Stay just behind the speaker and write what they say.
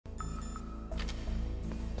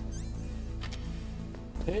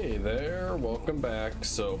Hey there, welcome back.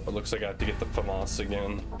 So it looks like I have to get the FAMAS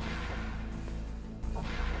again.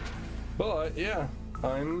 But yeah,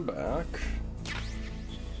 I'm back.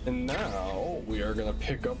 And now we are gonna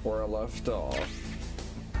pick up where I left off.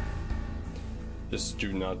 Just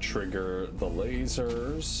do not trigger the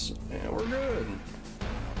lasers, and we're good.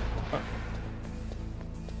 Huh.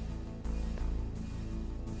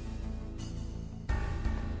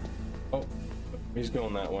 Oh, he's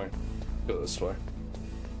going that way. Go this way.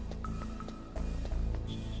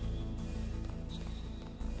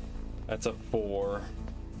 That's a 4.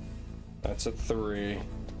 That's a 3.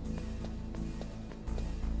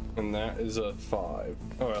 And that is a 5.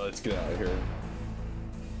 Alright, let's get out of here.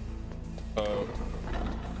 Oh.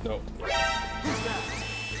 Nope.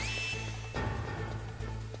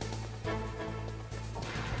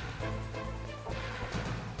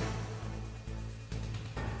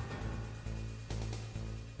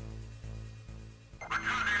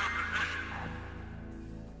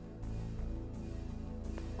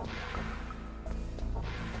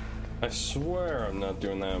 I swear I'm not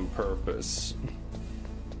doing that on purpose.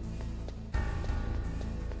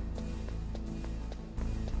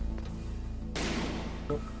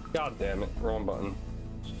 Oh, God damn it, wrong button.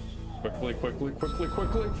 Quickly, quickly, quickly,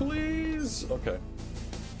 quickly, please! Okay.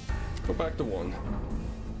 Go back to 1.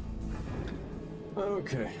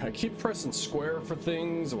 Okay, I keep pressing square for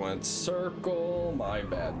things when it's circle. My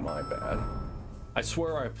bad, my bad. I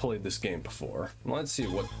swear I played this game before. Let's see,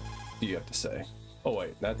 what do you have to say? Oh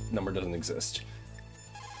wait, that number doesn't exist.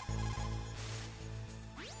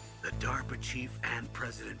 The DARPA chief and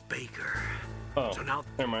President Baker. Oh, so now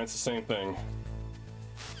never mind, it's the same thing.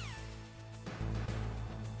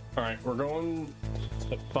 Alright, we're going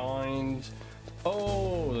to find...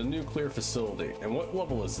 Oh, the nuclear facility. And what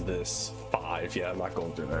level is this? 5. Yeah, I'm not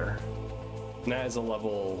going through there. And that is a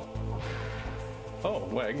level... Oh,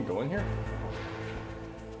 wait, I can go in here?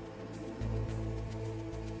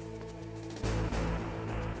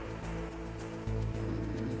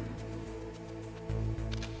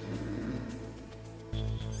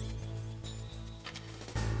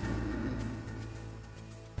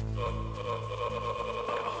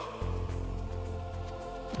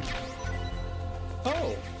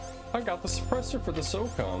 Oh, I got the suppressor for the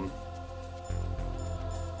SOCOM.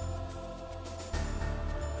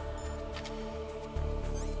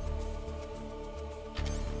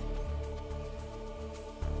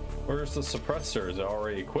 Where's the suppressor? Is it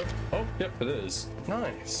already equipped? Oh, yep, it is.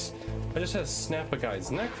 Nice. I just had to snap a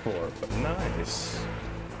guy's neck for it, but nice.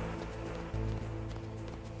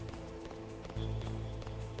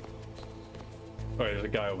 Oh, there's a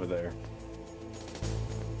guy over there.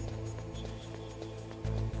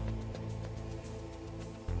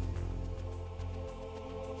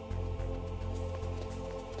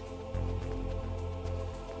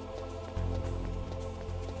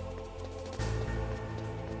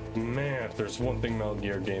 Man, if there's one thing Metal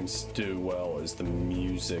Gear games do well is the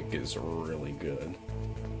music is really good.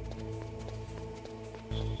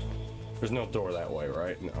 There's no door that way,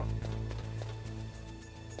 right? No.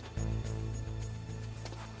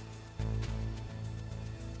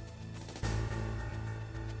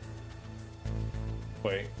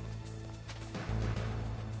 Wait.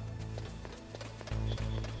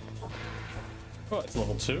 Oh, it's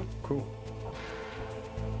level 2. Cool.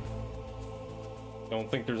 Don't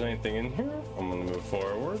think there's anything in here. I'm gonna move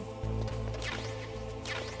forward.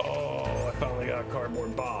 Oh, I finally got a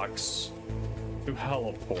cardboard box. To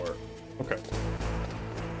heliport. Okay.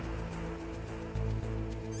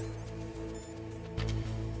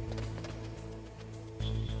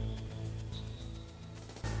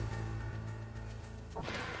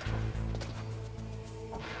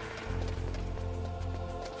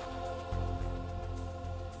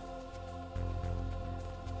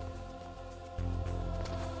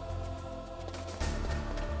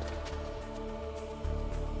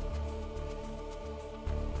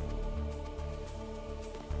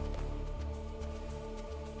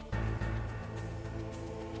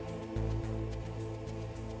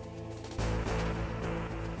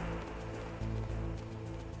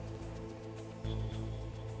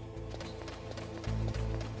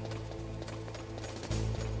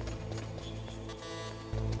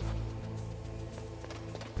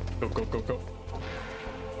 Go, go, go, go.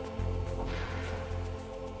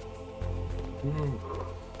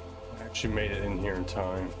 I actually made it in here in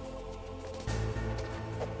time.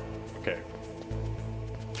 Okay.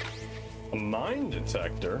 A mine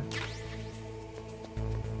detector?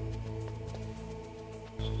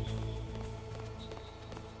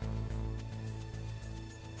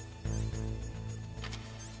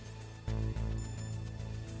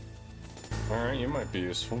 Alright, you might be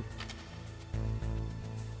useful.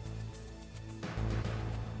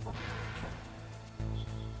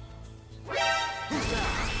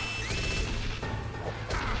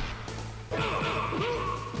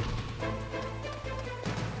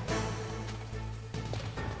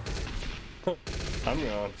 I'm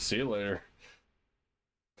gone. See you later.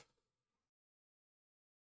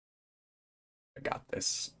 I got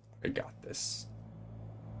this. I got this.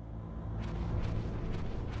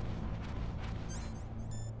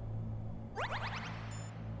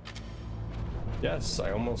 Yes,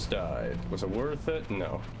 I almost died. Was it worth it?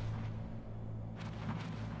 No.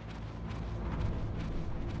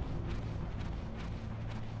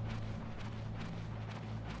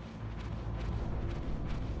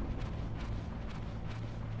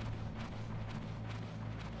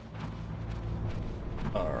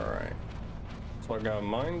 Alright. So I got a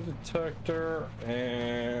mine detector,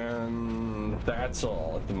 and that's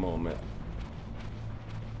all at the moment.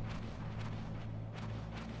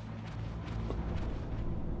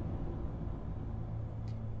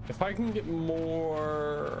 If I can get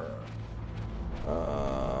more,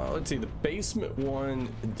 let's see, the basement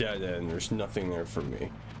one, dead end, there's nothing there for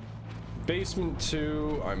me. Basement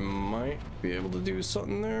 2, I might be able to do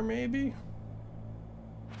something there, maybe?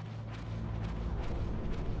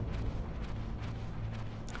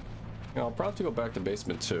 Yeah, I'll probably go back to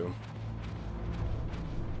basement 2.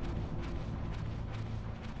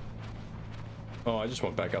 Oh, I just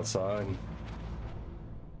went back outside.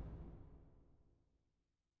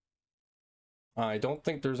 I don't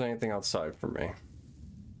think there's anything outside for me.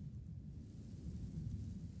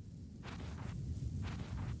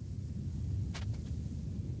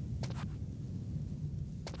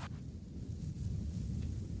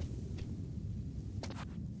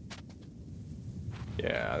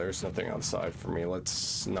 Yeah, there's nothing outside for me.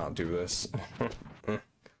 Let's not do this.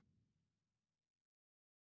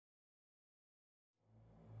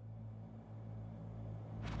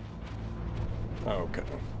 Okay.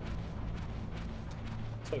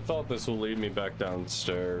 I thought this will lead me back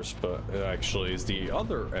downstairs, but it actually is the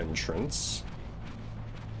other entrance.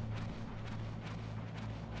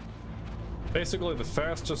 Basically, the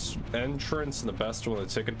fastest entrance and the best one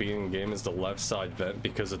to take a beating in the game is the left side vent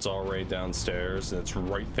because it's already downstairs and it's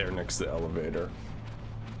right there next to the elevator.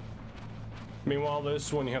 Meanwhile,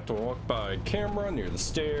 this one you have to walk by camera near the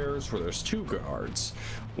stairs where there's 2 guards.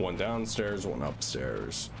 One downstairs, one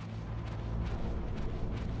upstairs.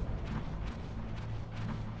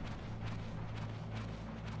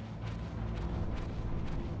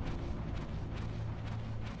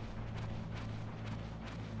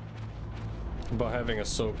 But having a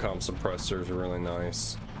SOCOM suppressor is really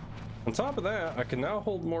nice. On top of that, I can now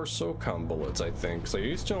hold more SOCOM bullets, I think. So I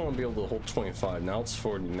used to only be able to hold 25, now it's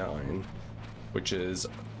 49, which is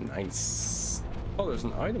nice. Oh, there's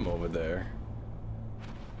an item over there.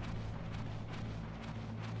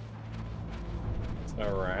 Is that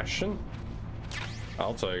a ration?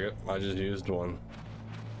 I'll take it. I just used one.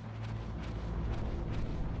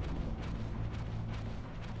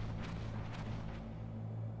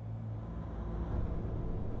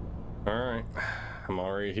 Alright, I'm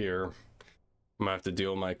already here. I'm gonna have to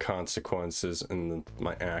deal with my consequences and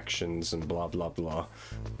my actions and blah blah blah.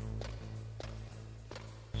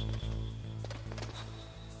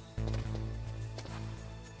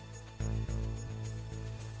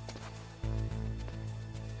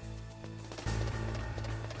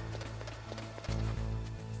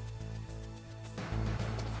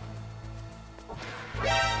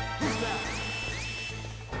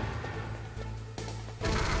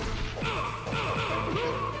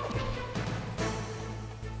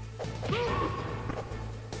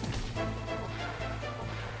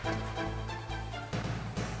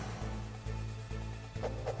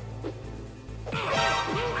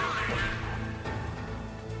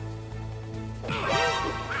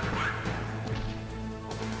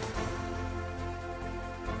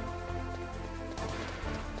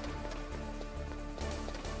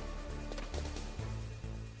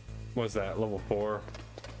 What's that, level 4?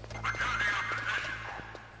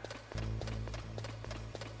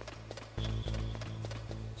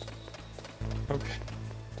 Okay.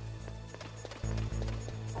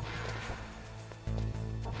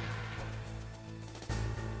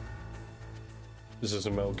 This is a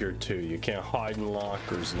Metal Gear 2. You can't hide in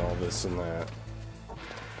lockers and all this and that.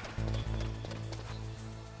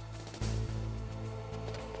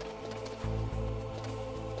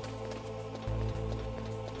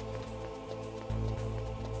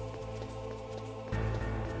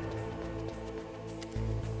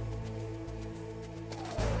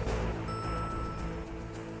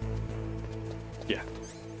 Yeah.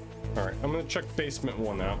 Alright, I'm gonna check basement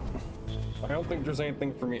 1 out. I don't think there's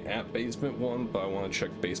anything for me at basement 1, but I want to check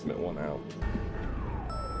basement 1 out.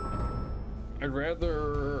 I'd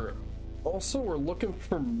rather... Also, we're looking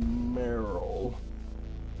for Meryl.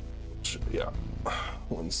 Yeah,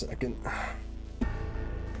 1 second.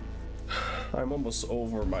 I'm almost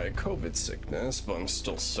over my COVID sickness, but I'm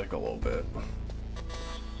still sick a little bit.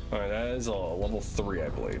 Alright, that is a level 3, I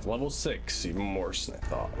believe. Level 6, even worse than I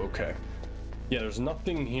thought. Okay. Yeah, there's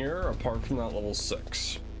nothing here apart from that level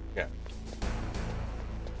 6. Yeah.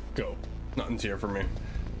 Go. Nothing's here for me.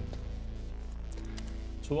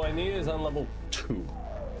 So what I need is on level 2.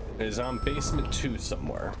 It is on basement 2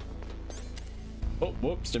 somewhere. Oh,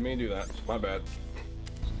 whoops, didn't mean to do that. My bad.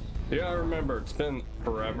 Yeah, I remember, it's been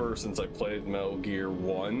forever since I played Metal Gear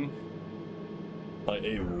 1. Like,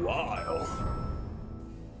 a while.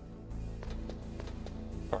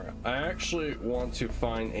 Alright, I actually want to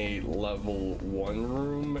find a level 1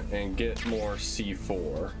 room and get more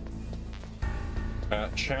C4.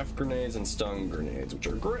 Chaff grenades and stun grenades, which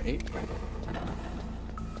are great.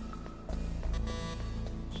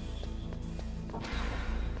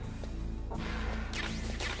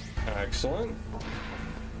 Excellent.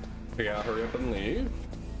 We gotta hurry up and leave.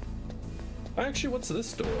 Actually, what's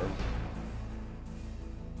this door?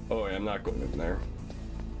 Oh, yeah, I'm not going in there.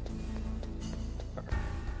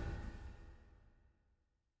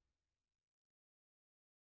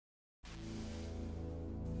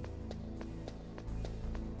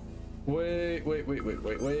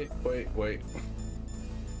 Wait.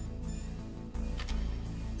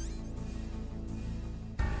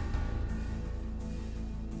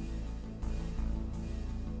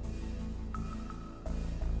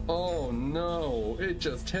 Oh no, it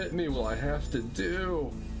just hit me what I have to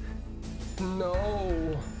do.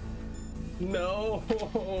 No. No.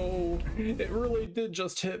 It really did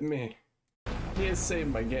just hit me. He has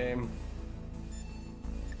saved my game.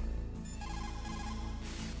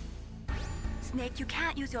 Snake, you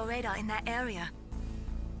can't use your radar in that area.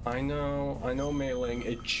 I know, Mei Ling.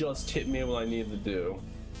 It just hit me what I needed to do.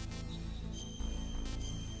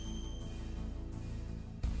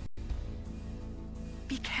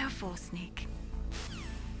 Be careful, Snake.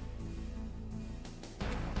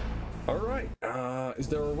 Alright, is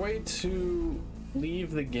there a way to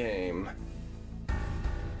leave the game?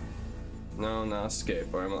 No, not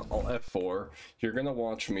escape. I'll F4. You're gonna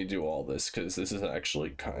watch me do all this because this is actually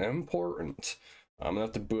kind of important. I'm gonna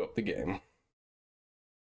have to boot up the game.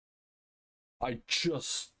 I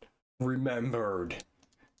just remembered.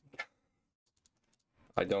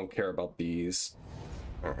 I don't care about these.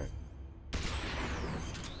 Alright.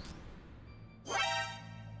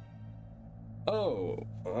 Oh,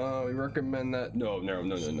 we recommend that. No.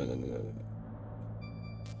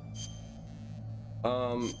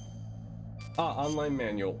 Online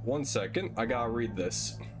manual. 1 second, I gotta read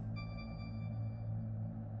this.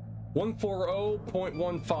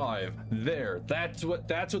 140.15. There, that's what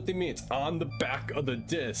they mean. It's on the back of the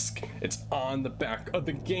disc. It's on the back of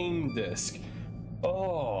the game disc.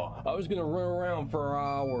 Oh, I was gonna run around for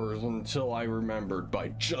hours until I remembered, but I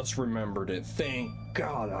just remembered it. Thank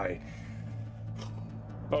God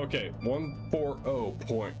Okay,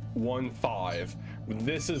 140.15.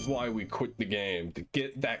 This is why we quit the game, to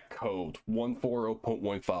get that code,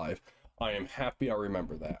 140.15. I am happy I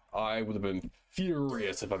remember that. I would have been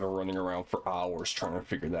furious if I've been running around for hours trying to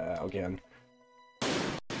figure that out again.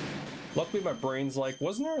 Luckily my brain's like,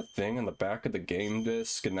 wasn't there a thing on the back of the game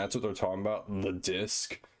disc? And that's what they're talking about, the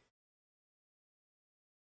disc?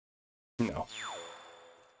 No.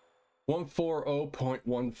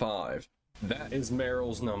 140.15. That is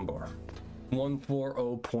Meryl's number.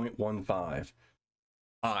 140.15.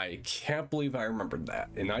 I can't believe I remembered that.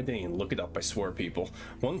 And I didn't even look it up, I swear, people.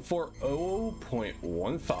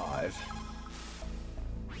 140.15.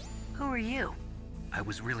 Who are you? I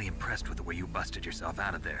was really impressed with the way you busted yourself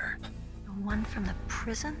out of there. The one from the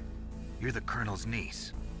prison? You're the Colonel's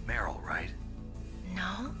niece, Meryl, right?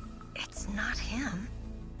 No, it's not him.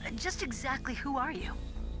 Just exactly who are you?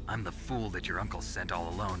 I'm the fool that your uncle sent all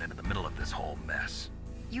alone into the middle of this whole mess.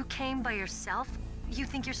 You came by yourself? You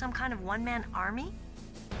think you're some kind of one-man army?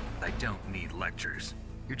 I don't need lectures.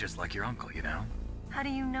 You're just like your uncle, you know? How do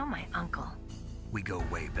you know my uncle? We go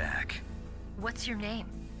way back. What's your name?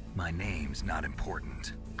 My name's not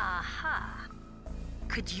important. Aha.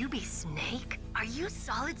 Could you be Snake? Are you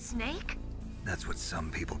Solid Snake? That's what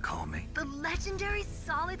some people call me. The legendary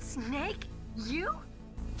Solid Snake? You?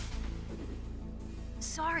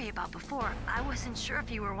 Sorry about before. I wasn't sure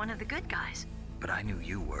if you were one of the good guys. But I knew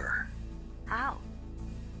you were. How?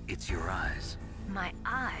 It's your eyes. My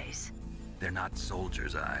eyes? They're not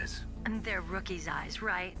soldiers' eyes. And they're rookies' eyes,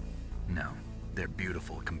 right? No, they're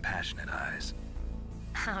beautiful, compassionate eyes.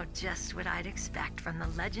 Oh, just what I'd expect from the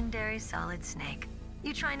legendary Solid Snake.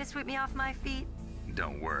 You trying to sweep me off my feet?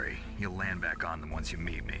 Don't worry, you'll land back on them once you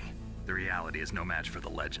meet me. The reality is no match for the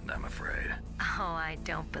legend, I'm afraid. Oh, I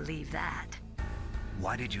don't believe that.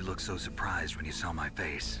 Why did you look so surprised when you saw my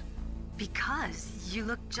face? Because you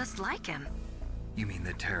look just like him. You mean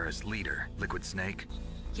the terrorist leader, Liquid Snake?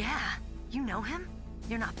 Yeah, you know him?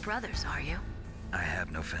 You're not brothers, are you? I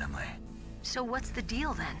have no family. So what's the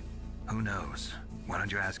deal then? Who knows? Why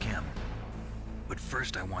don't you ask him? But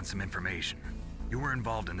first I want some information. You were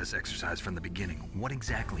involved in this exercise from the beginning. What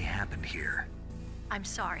exactly happened here? I'm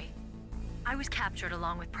sorry. I was captured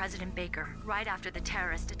along with President Baker right after the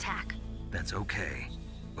terrorist attack. That's okay.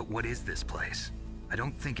 But what is this place? I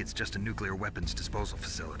don't think it's just a nuclear weapons disposal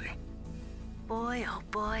facility. Boy, oh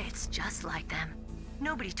boy, it's just like them.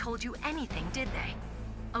 Nobody told you anything, did they?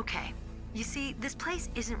 Okay, you see, this place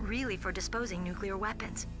isn't really for disposing nuclear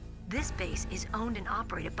weapons. This base is owned and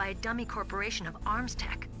operated by a dummy corporation of arms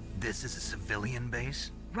tech. This is a civilian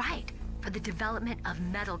base? Right, for the development of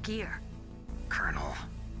Metal Gear. Colonel.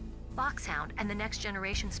 Foxhound and the Next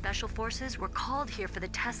Generation Special Forces were called here for the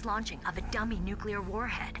test launching of a dummy nuclear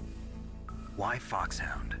warhead. Why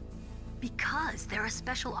Foxhound? Because they're a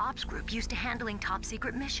special ops group used to handling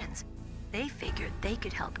top-secret missions. They figured they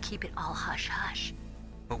could help keep it all hush-hush.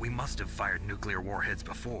 But we must have fired nuclear warheads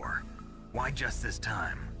before. Why just this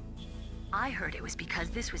time? I heard it was because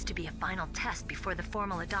this was to be a final test before the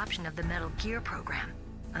formal adoption of the Metal Gear program.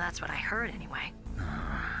 Well, that's what I heard anyway.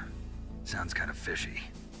 Sounds kind of fishy.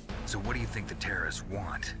 So what do you think the terrorists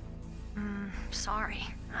want? Sorry.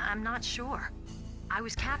 I'm not sure. I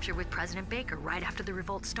was captured with President Baker right after the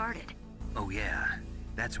revolt started. Oh yeah,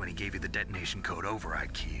 that's when he gave you the detonation code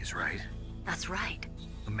override keys, right? That's right.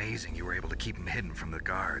 Amazing you were able to keep him hidden from the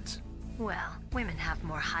guards. Well, women have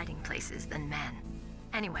more hiding places than men.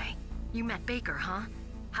 Anyway, you met Baker, huh?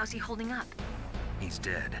 How's he holding up? He's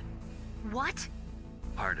dead. What?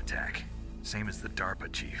 Heart attack. Same as the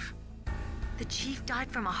DARPA chief. The chief died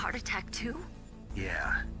from a heart attack too?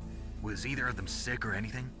 Yeah. Was either of them sick or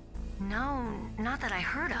anything? No, not that I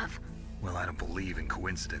heard of. Well, I don't believe in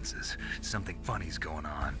coincidences. Something funny's going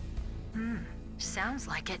on. Sounds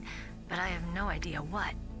like it, but I have no idea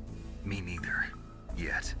what. Me neither.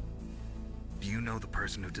 Yet. Do you know the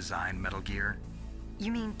person who designed Metal Gear?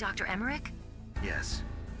 You mean Dr. Emmerich? Yes.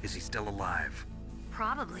 Is he still alive?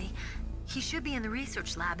 Probably. He should be in the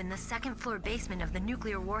research lab in the second-floor basement of the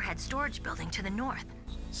nuclear warhead storage building to the north.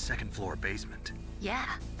 Second floor basement? Yeah,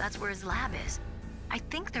 that's where his lab is. I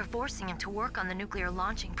think they're forcing him to work on the nuclear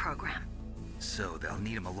launching program. So they'll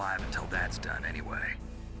need him alive until that's done anyway.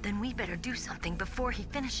 Then we better do something before he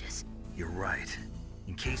finishes. You're right.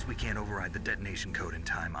 In case we can't override the detonation code in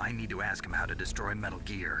time, I need to ask him how to destroy Metal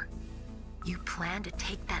Gear. You plan to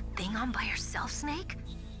take that thing on by yourself, Snake?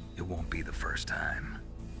 It won't be the first time.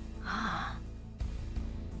 Ah.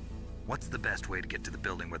 What's the best way to get to the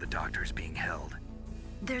building where the doctor's being held?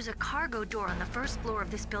 There's a cargo door on the first floor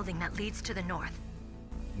of this building that leads to the north.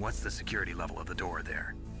 What's the security level of the door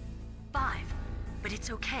there? 5. But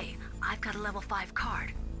it's okay. I've got a level 5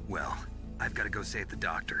 card. Well, I've got to go save the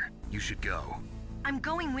doctor. You should go. I'm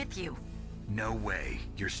going with you. No way.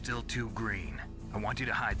 You're still too green. I want you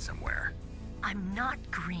to hide somewhere. I'm not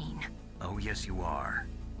green. Oh, yes, you are.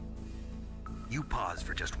 You pause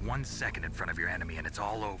for just 1 second in front of your enemy and it's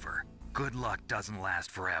all over. Good luck doesn't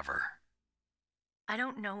last forever. I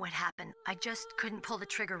don't know what happened. I just couldn't pull the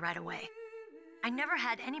trigger right away. I never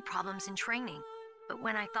had any problems in training, but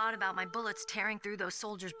when I thought about my bullets tearing through those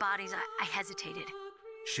soldiers' bodies, I hesitated.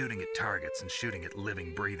 Shooting at targets and shooting at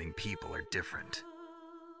living, breathing people are different.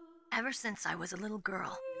 Ever since I was a little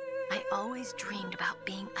girl, I always dreamed about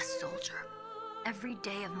being a soldier. Every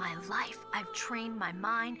day of my life, I've trained my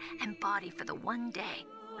mind and body for the one day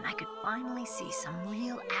when I could finally see some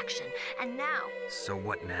real action, and now... So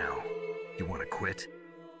what now? You want to quit?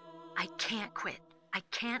 I can't quit. I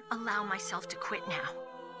can't allow myself to quit now.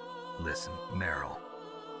 Listen, Meryl,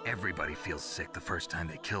 everybody feels sick the first time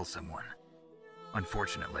they kill someone.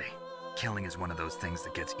 Unfortunately, killing is one of those things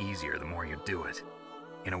that gets easier the more you do it.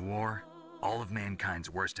 In a war, all of mankind's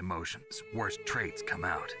worst emotions, worst traits come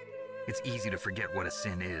out. It's easy to forget what a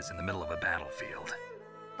sin is in the middle of a battlefield.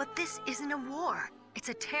 But this isn't a war. It's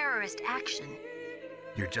a terrorist action.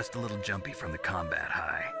 You're just a little jumpy from the combat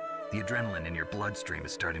high. The adrenaline in your bloodstream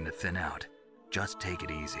is starting to thin out. Just take it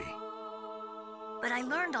easy. But I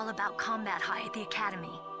learned all about combat high at the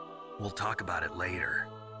academy. We'll talk about it later.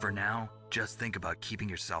 For now, just think about keeping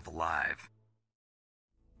yourself alive.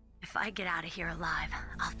 If I get out of here alive,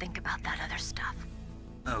 I'll think about that other stuff.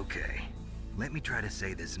 Okay. Let me try to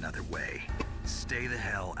say this another way. Stay the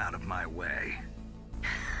hell out of my way.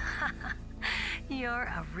 You're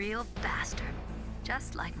a real bastard,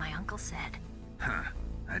 just like my uncle said. Huh.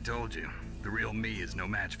 I told you. The real me is no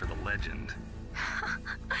match for the legend.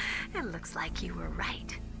 It looks like you were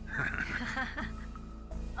right.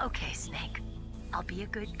 Okay, Snake. I'll be a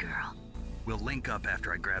good girl. We'll link up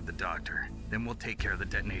after I grab the doctor. Then we'll take care of the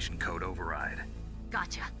detonation code override.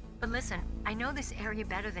 Gotcha. But listen, I know this area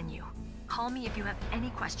better than you. Call me if you have any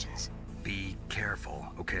questions. Be careful,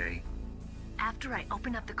 okay? After I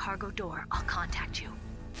open up the cargo door, I'll contact you.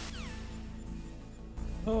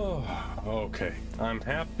 Oh, okay. I'm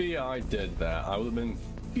happy I did that. I would have been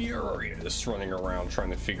furious running around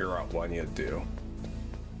trying to figure out what I need to do.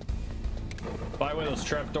 By the way, those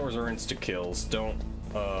trapdoors are insta-kills. Don't,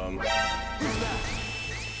 Who's that?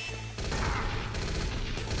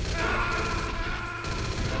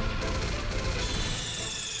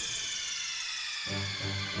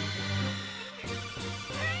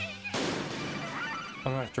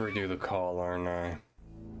 I'm gonna have to redo the call, aren't I?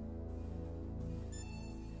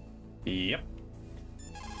 Yep.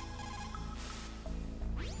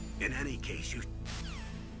 In any case, you...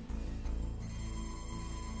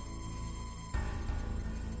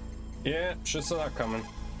 Yeah, should saw that coming.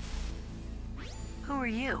 Who are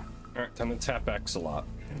you? Alright, time to tap X a lot.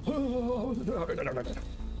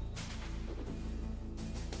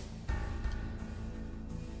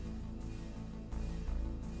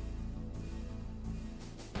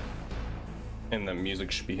 And the music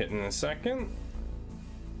should be hitting in a second.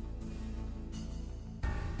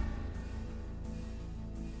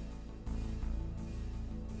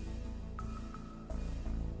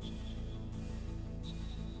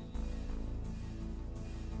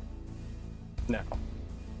 Now.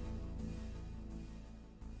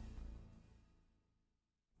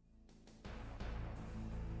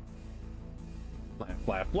 Laugh,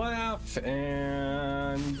 laugh, laugh,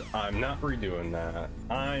 and I'm not redoing that.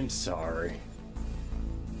 I'm sorry.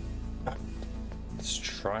 Let's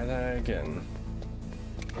try that again.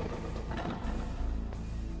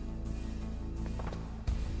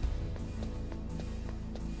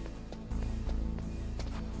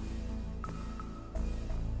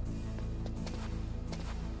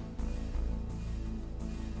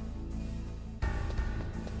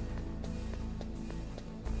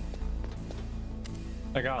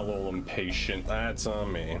 I got a little impatient. That's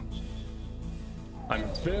on me. I'm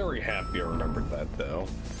very happy I remembered that, though.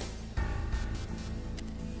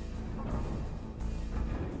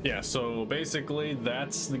 Yeah, so basically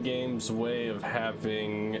that's the game's way of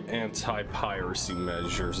having anti-piracy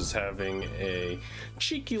measures, is having a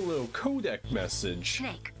cheeky little codec message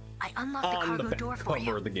Snake, I unlocked the on cargo the back door for cover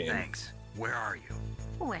you. of the game. Thanks. Where are you?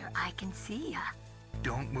 Where I can see ya.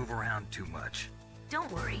 Don't move around too much.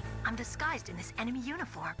 Don't worry, I'm disguised in this enemy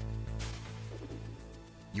uniform.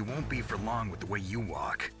 You won't be for long with the way you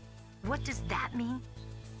walk. What does that mean?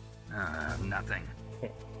 Nothing.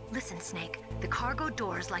 Listen, Snake, the cargo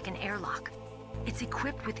door is like an airlock. It's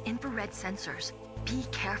equipped with infrared sensors. Be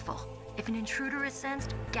careful. If an intruder is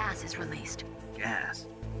sensed, gas is released. Gas?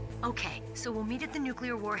 Okay, so we'll meet at the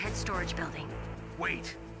nuclear warhead storage building.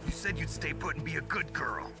 Wait, you said you'd stay put and be a good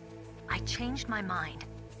girl. I changed my mind.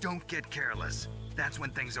 Don't get careless. That's when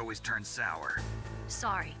things always turn sour.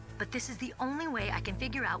 Sorry, but this is the only way I can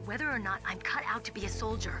figure out whether or not I'm cut out to be a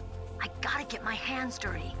soldier. I gotta get my hands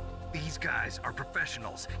dirty. These guys are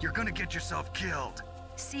professionals. You're gonna get yourself killed.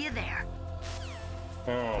 See you there.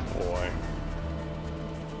 Oh boy.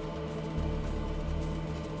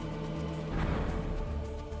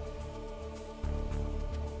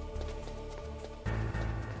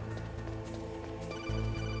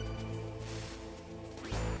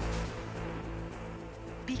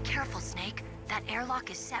 Be careful, Snake. That airlock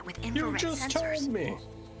is set with You infrared just sensors. told me.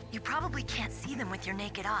 You probably can't see them with your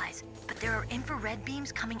naked eyes, but there are infrared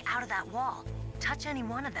beams coming out of that wall. Touch any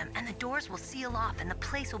one of them and the doors will seal off and the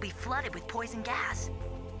place will be flooded with poison gas.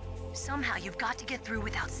 Somehow you've got to get through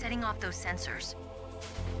without setting off those sensors.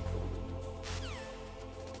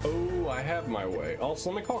 Oh, I have my way.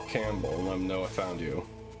 Also, let me call Campbell and let him know I found you.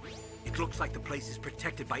 It looks like the place is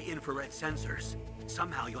protected by infrared sensors.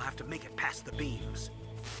 Somehow you'll have to make it past the beams.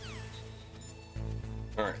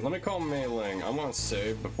 Alright, let me call Mei Ling. I want to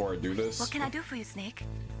save before I do this. What can I do for you, Snake?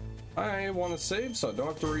 I want to save so I don't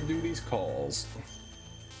have to redo these calls.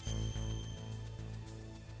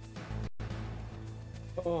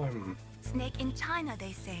 Snake, in China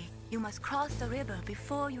they say, you must cross the river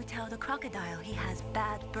before you tell the crocodile he has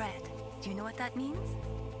bad breath. Do you know what that means?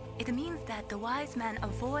 It means that the wise man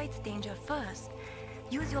avoids danger first.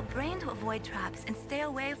 Use your brain to avoid traps and stay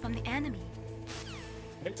away from the enemy.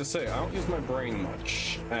 I hate to say, I don't use my brain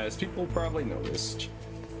much, as people probably noticed.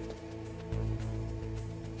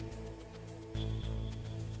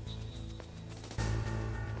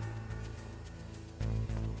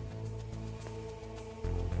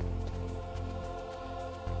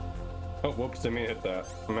 Oh, whoops, I may hit that.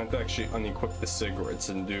 I meant to actually unequip the cigarettes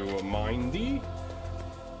and do a mindy.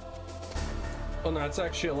 Oh no, it's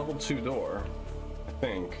actually a level 2 door, I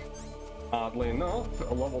think. Oddly enough,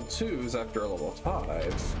 a level 2 is after a level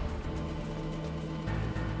 5.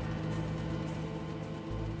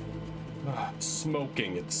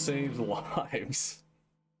 Smoking, it saves lives.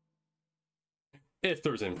 If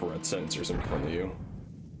there's infrared sensors in front of you.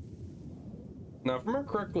 Now, if I remember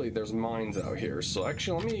correctly, there's mines out here, so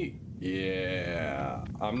actually let me... Yeah,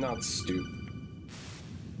 I'm not stupid.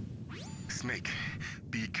 Snake,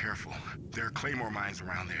 be careful. There are claymore mines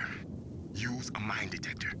around there. Use a mine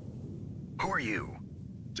detector. Who are you?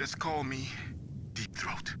 Just call me Deep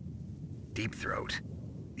Throat. Deep Throat?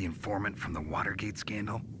 The informant from the Watergate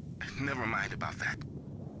scandal? Never mind about that.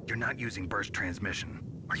 You're not using burst transmission.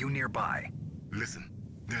 Are you nearby? Listen,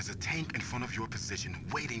 there's a tank in front of your position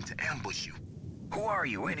waiting to ambush you. Who are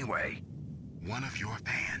you anyway? One of your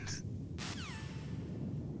fans.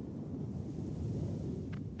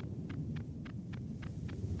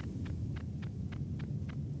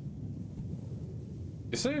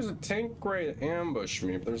 You say there's a tank ready to ambush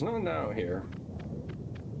me, but there's none out here.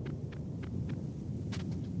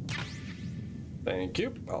 Thank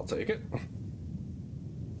you, I'll take it.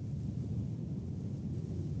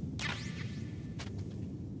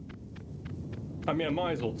 I mean, I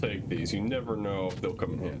might as well take these. You never know if they'll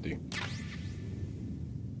come in handy.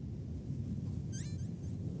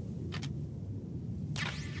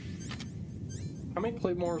 How many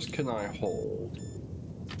claymores can I hold?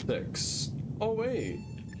 6. Oh wait,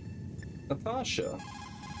 Natasha.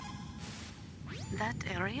 That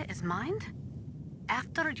area is mined?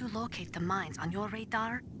 After you locate the mines on your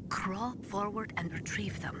radar, crawl forward and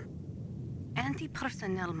retrieve them.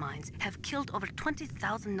 Anti-personnel mines have killed over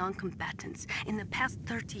 20,000 non-combatants in the past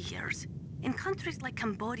 30 years. In countries like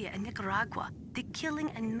Cambodia and Nicaragua, the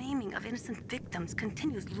killing and maiming of innocent victims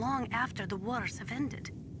continues long after the wars have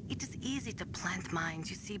ended. It is easy to plant mines,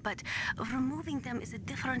 you see, but removing them is a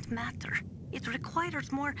different matter. It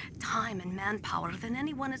requires more time and manpower than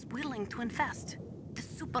anyone is willing to invest. The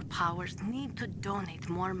superpowers need to donate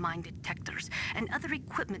more mine detectors and other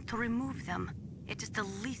equipment to remove them. It is the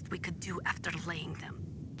least we could do after laying them.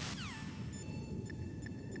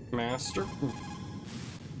 Master?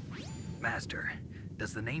 Master,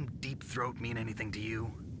 does the name Deep Throat mean anything to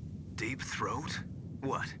you? Deep Throat?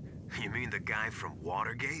 What? You mean the guy from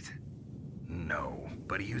Watergate? No,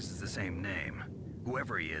 but he uses the same name.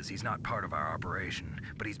 Whoever he is, he's not part of our operation,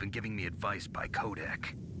 but he's been giving me advice by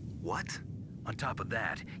codec. What? On top of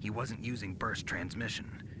that, he wasn't using burst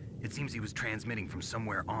transmission. It seems he was transmitting from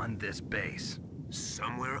somewhere on this base.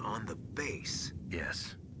 Somewhere on the base?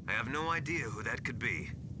 Yes. I have no idea who that could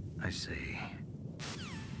be. I see.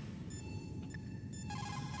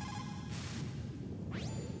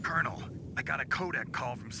 Colonel, I got a codec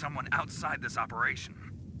call from someone outside this operation.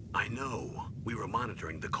 I know. We were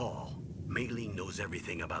monitoring the call. Mei Ling knows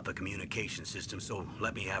everything about the communication system, so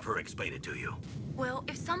let me have her explain it to you. Well,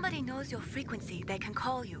 if somebody knows your frequency, they can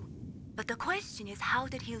call you. But the question is, how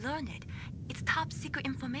did he learn it? It's top secret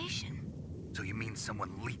information. So you mean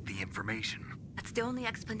someone leaked the information? That's the only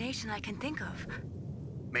explanation I can think of.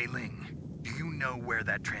 Mei Ling, do you know where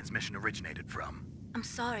that transmission originated from? I'm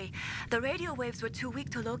sorry. The radio waves were too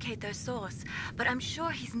weak to locate their source, but I'm sure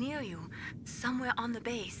he's near you, somewhere on the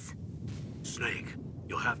base. Snake,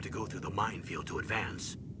 you'll have to go through the minefield to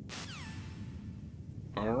advance.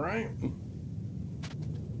 All right.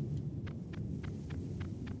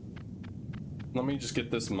 Let me just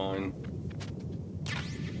get this mine.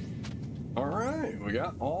 All right, we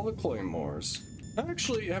got all the claymores.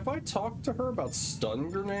 Actually, have I talked to her about stun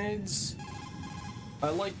grenades? I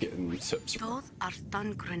like getting tips. Those are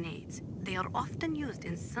stun grenades. They are often used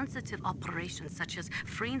in sensitive operations such as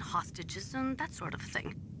freeing hostages and that sort of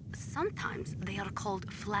thing. Sometimes they are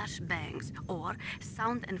called flash bangs or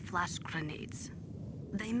sound and flash grenades.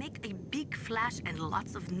 They make a big flash and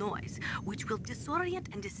lots of noise, which will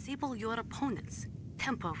disorient and disable your opponents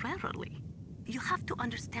temporarily. You have to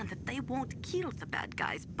understand that they won't kill the bad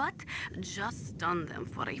guys, but just stun them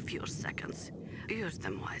for a few seconds. Use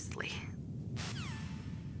them wisely.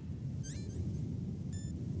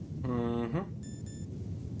 Mm-hmm.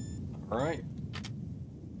 All right.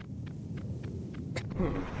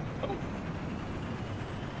 Oh.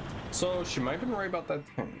 So she might have been right about that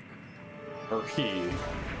tank. Or he.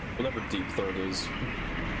 Whatever Deep Throat is.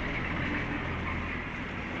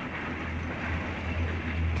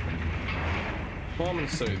 Well, I'm gonna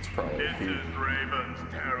say it's probably. This is Raven's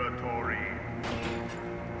territory.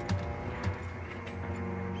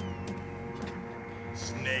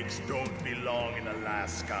 Snakes don't belong in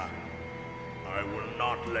Alaska. I will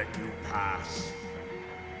not let you pass.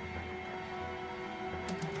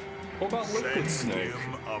 What about Liquid Send Snake?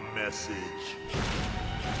 him a message.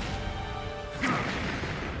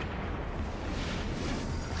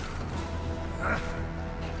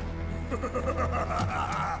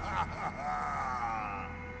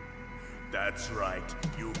 That's right.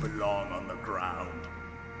 You belong on the ground.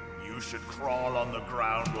 You should crawl on the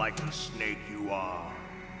ground like the snake you are.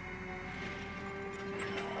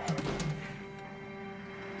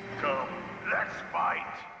 Come, let's fight.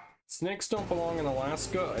 Snakes don't belong in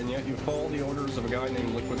Alaska, and yet you follow the orders of a guy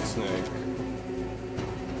named Liquid Snake.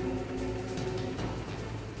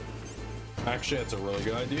 Actually, that's a really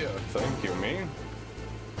good idea. Thank you, me.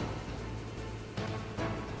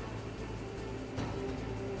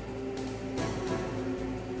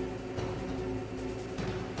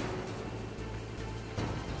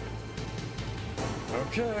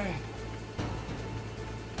 Okay.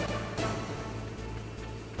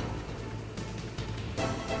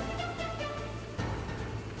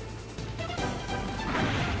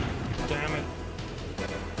 Damn it.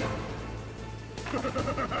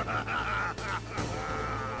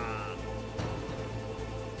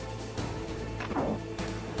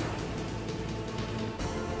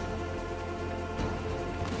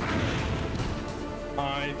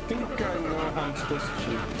 I think I know how I'm supposed to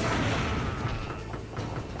shoot.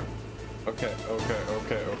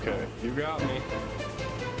 Okay. You got me.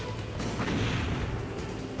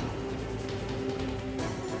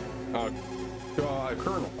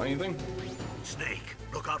 Colonel, anything? Snake,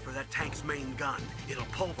 look out for that tank's main gun. It'll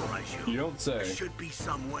pulverize you. You don't say. There should be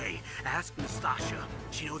some way. Ask Nastasha.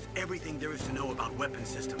 She knows everything there is to know about weapon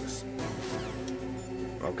systems.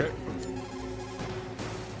 Okay.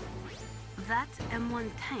 That M1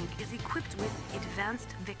 tank is equipped with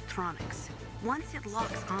advanced Victronics. Once it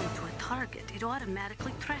locks onto a target, it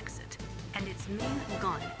automatically tracks it. And its main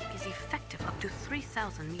gun is effective up to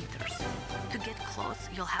 3,000 meters. To get close,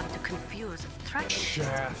 you'll have to confuse the tracking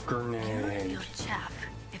Chaff system. grenade. Use your chaff.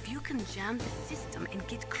 If you can jam the system and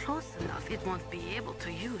get close enough, it won't be able to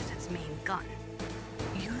use its main gun.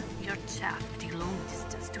 Use your chaff at a long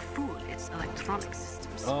distance to fool its electronic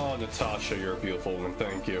systems. Oh, Natasha, you're a beautiful woman.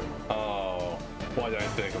 Thank you. Oh, why did I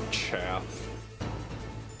think of chaff?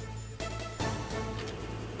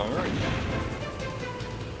 All right.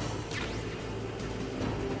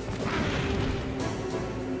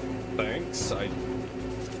 Thanks.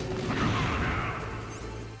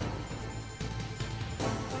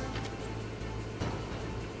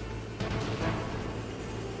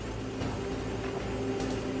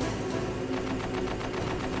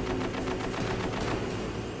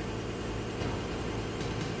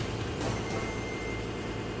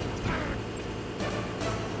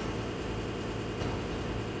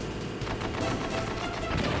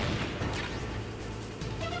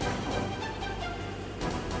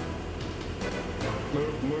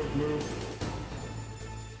 Move.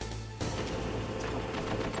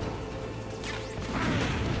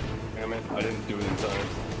 Damn it, I didn't do it in time.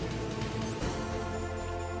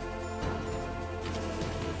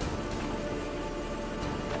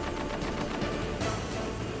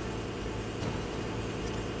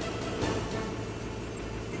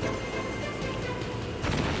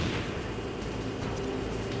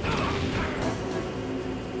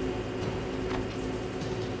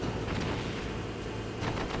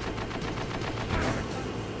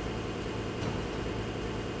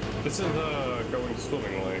 This is going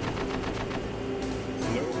swimmingly.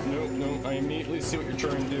 No. I immediately see what you're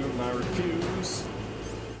trying to do, and I refuse.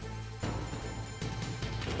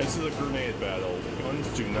 This is a grenade battle. Guns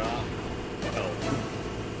do not help.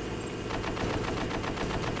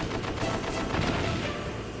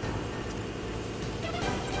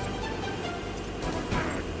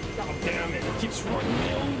 God damn it! It keeps running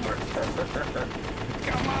me over.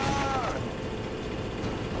 Come on!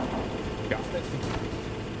 Got it.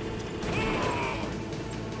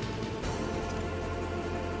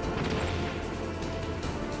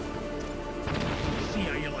 See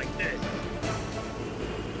how you like this?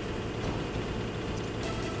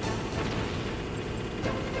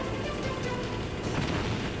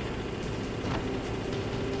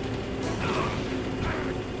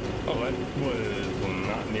 Oh, that was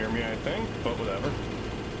not near me, I think, but whatever.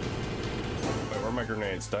 Wait, where are my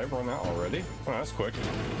grenades? Did I run out already? Oh, that's quick.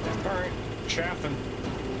 Alright, chaffing.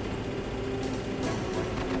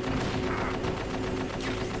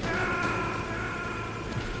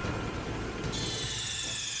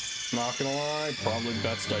 not gonna lie, probably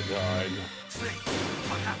best I died. Snake!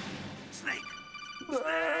 What happened? Snake!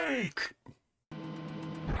 Snake!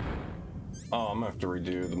 Oh, I'm gonna have to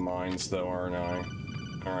redo the mines though, aren't I?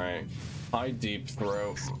 Alright. High deep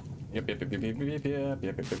throat. Yep.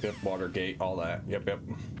 Watergate, all that. Yep.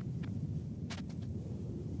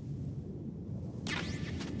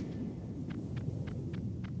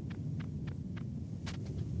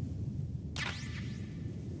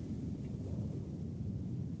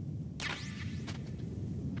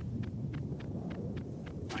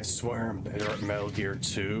 I swear I'm better at Metal Gear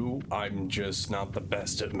 2. I'm just not the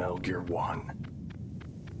best at Metal Gear 1.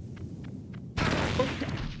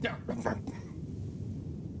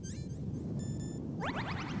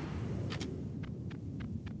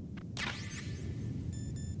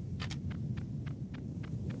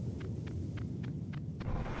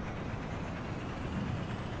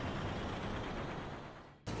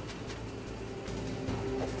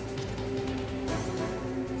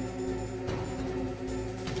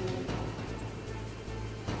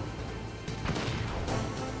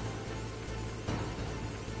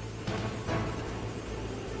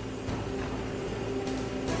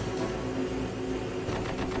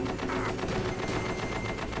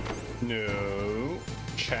 No,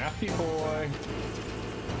 Chappy boy.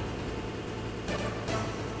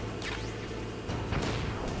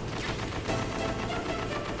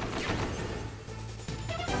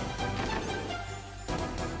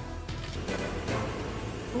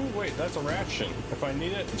 Oh wait, that's a ration. If I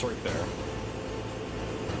need it, it's right there.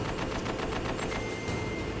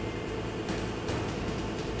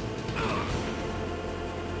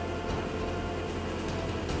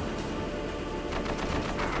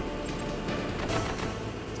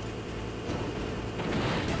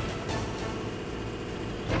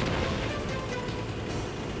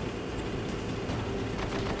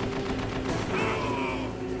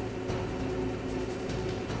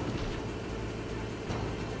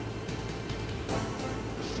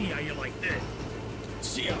 See how you like this?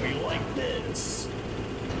 See how you like this?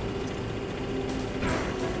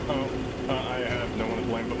 Oh, I have no one to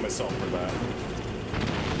blame but myself for that.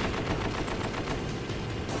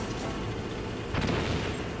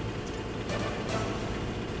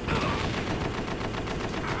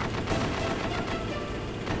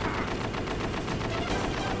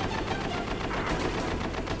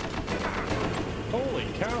 Holy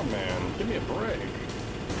cow, man. Give me a break.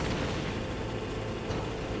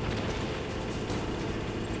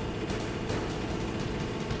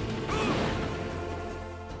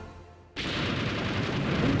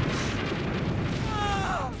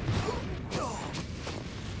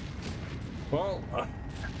 Well,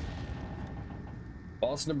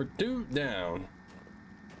 boss number 2 down.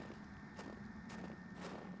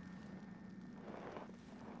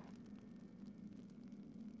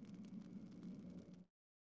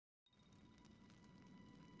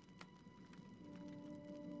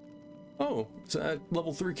 Oh, it's a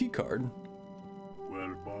level 3 key card.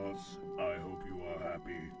 Well, boss, I hope you are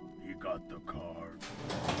happy. He got the card.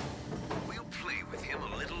 We'll play with him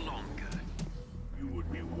a little longer. You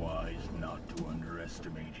would be wise not to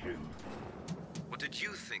underestimate him. What did you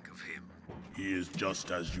think of him? He is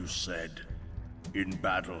just as you said. In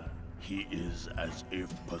battle, he is as if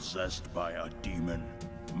possessed by a demon.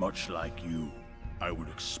 Much like you, I would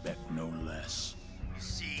expect no less.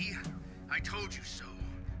 See? I told you so.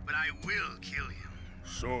 But I will kill him.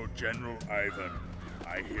 So, General Ivan,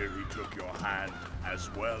 I hear he took your hand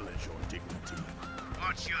as well as your dignity.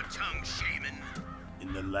 Watch your tongue, shaman.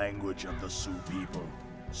 In the language of the Sioux people,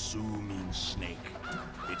 Sioux means snake.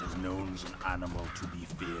 It is known as an animal to be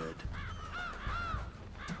feared.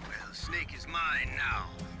 Well, Snake is mine now.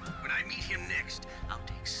 When I meet him next, I'll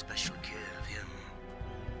take special care of him.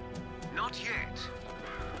 Not yet.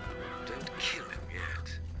 Don't kill him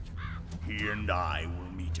yet. He and I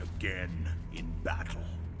will meet again in battle.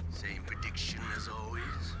 Same prediction as always?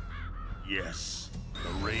 Yes,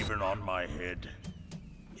 the raven on my head.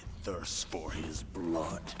 It thirsts for his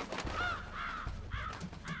blood.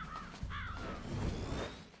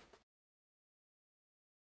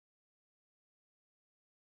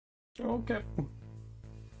 Okay.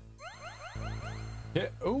 Yeah,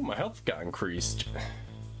 oh, my health got increased.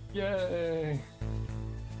 Yay.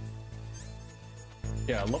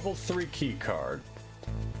 Yeah, level 3 key card.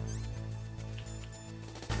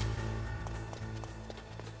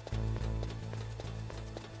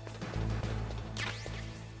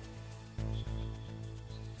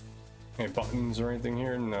 Any buttons or anything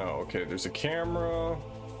here? No. Okay, there's a camera,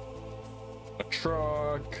 a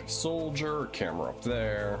truck, soldier, camera up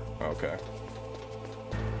there. Okay.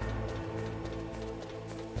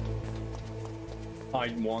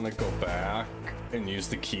 I'd want to go back and use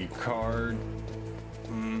the key card.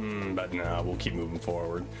 But nah, we'll keep moving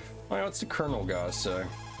forward. Alright, what's the Colonel gotta say?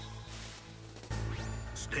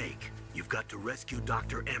 Snake, you've got to rescue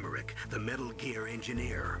Dr. Emmerich, the Metal Gear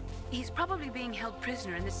engineer. He's probably being held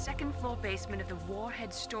prisoner in the second floor basement of the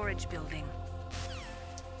Warhead storage building.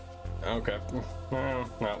 Okay, well,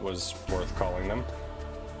 that was worth calling them.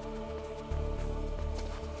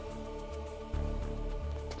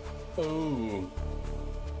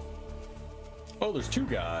 Oh, there's 2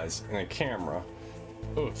 guys and a camera.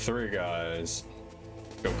 Oh, 3 guys.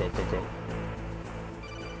 Go, go, go, go.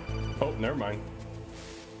 Oh, never mind.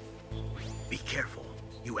 Be careful.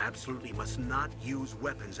 You absolutely must not use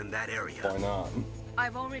weapons in that area. Why not?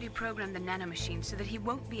 I've already programmed the nanomachine so that he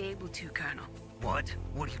won't be able to, Colonel. What?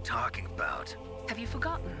 What are you talking about? Have you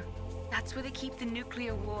forgotten? That's where they keep the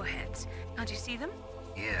nuclear warheads. Can't you see them?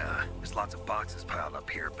 Yeah, there's lots of boxes piled up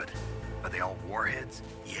here, but are they all warheads?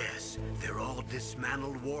 Yes, they're all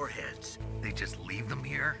dismantled warheads. They just leave them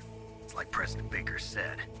here? It's like Preston Baker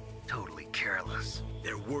said. Totally careless.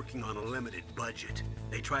 They're working on a limited budget.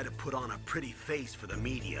 They try to put on a pretty face for the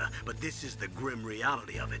media, but this is the grim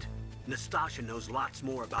reality of it. Nastasha knows lots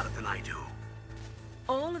more about it than I do.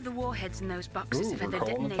 All of the warheads in those boxes have had their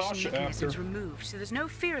detonation mechanisms removed, so there's no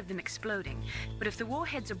fear of them exploding. But if the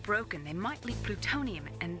warheads are broken, they might leak plutonium,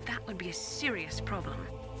 and that would be a serious problem.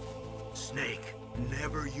 Snake,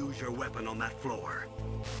 never use your weapon on that floor.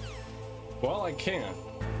 Well, I can't.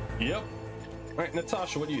 Yep. Alright,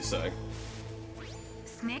 Natasha, what do you say?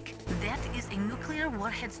 Snake, that is a nuclear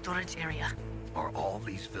warhead storage area. Are all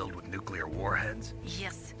these filled with nuclear warheads?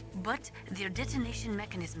 Yes, but their detonation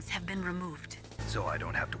mechanisms have been removed. So I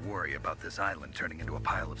don't have to worry about this island turning into a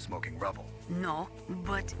pile of smoking rubble. No,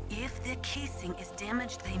 but if the casing is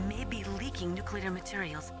damaged, they may be leaking nuclear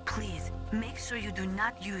materials. Please, make sure you do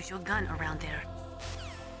not use your gun around there.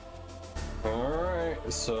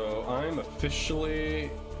 Alright, so I'm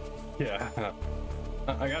officially... Yeah,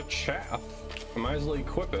 I got chaff. I might as well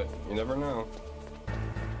equip it. You never know.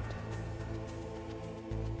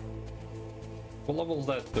 What level's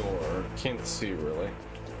that door? Can't see really.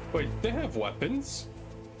 Wait, they have weapons?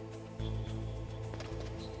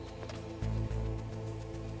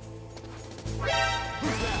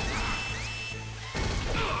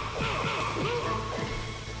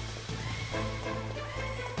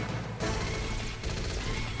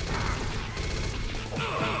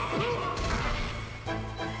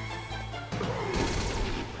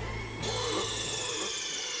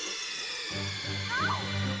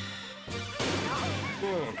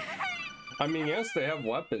 I mean, yes, they have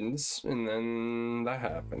weapons, and then that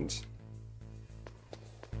happens.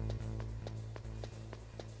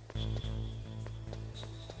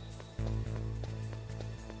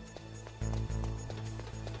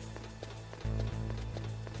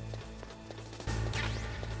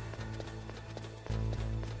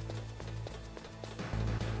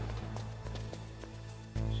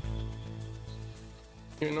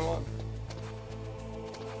 You know what?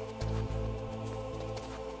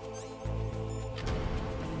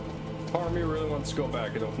 Part of me really wants to go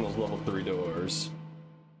back and open those level 3 doors,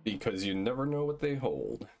 because you never know what they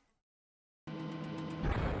hold.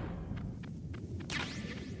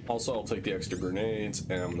 Also, I'll take the extra grenades,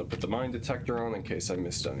 and I'm gonna put the mine detector on in case I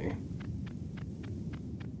missed any.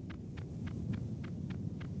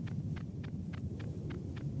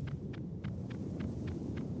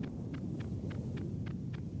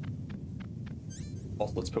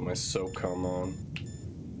 Also, let's put my SOCOM on.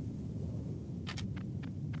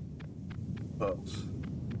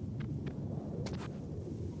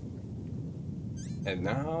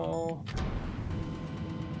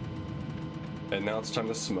 And now it's time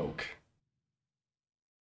to smoke.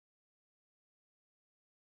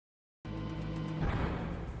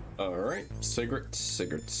 All right, cigarettes.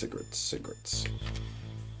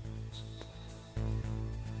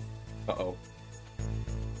 Uh-oh.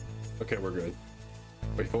 Okay, we're good.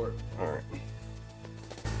 Wait for it. All right.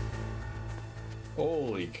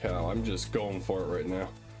 Holy cow, I'm just going for it right now.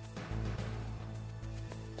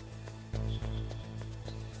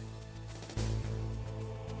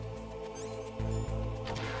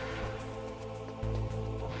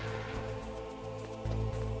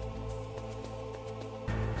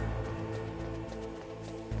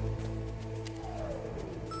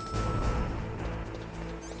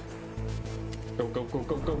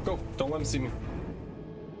 Go. Don't let him see me.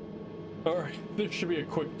 Alright, this should be a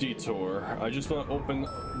quick detour. I just want to open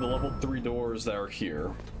the level 3 doors that are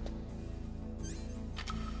here.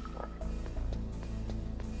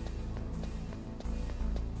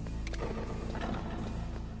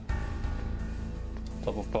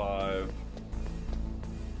 Level 5.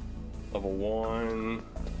 Level 1.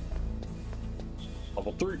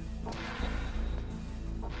 Level 3.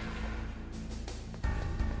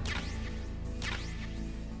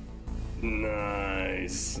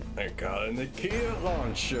 Nice. I got an IKEA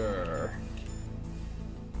launcher.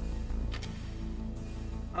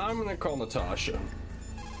 I'm gonna call Natasha.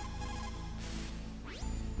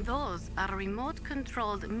 Those are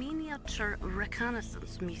remote-controlled miniature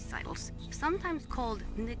reconnaissance missiles, sometimes called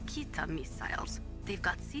Nikita missiles. They've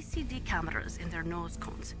got CCD cameras in their nose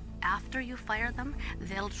cones. After you fire them,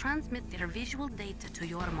 they'll transmit their visual data to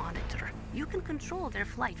your monitor. You can control their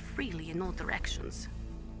flight freely in all directions.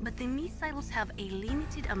 But the missiles have a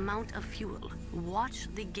limited amount of fuel. Watch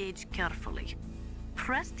the gauge carefully.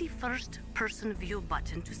 Press the first-person view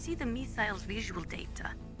button to see the missile's visual data.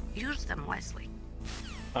 Use them wisely.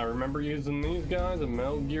 I remember using these guys in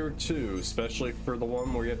Metal Gear 2, especially for the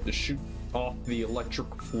one where you have to shoot off the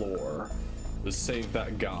electric floor to save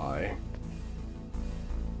that guy.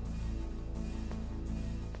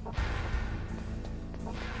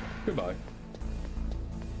 Goodbye.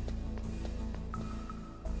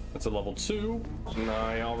 That's a level 2. And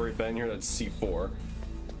I already been here, that's C4.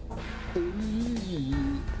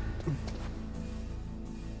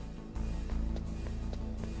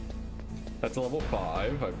 That's a level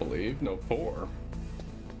 5, I believe. No, 4.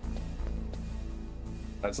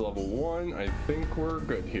 That's a level 1. I think we're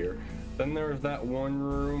good here. Then there's that one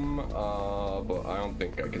room, but I don't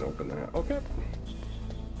think I can open that. Okay.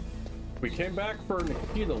 We came back for a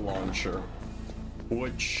Nikita launcher,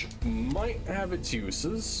 which might have its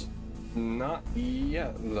uses. Not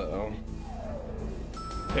yet, though.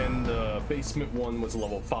 And the basement one was a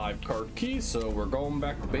level 5 card key, so we're going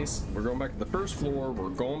back to base. We're going back to the first floor. We're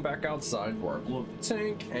going back outside where I blew up the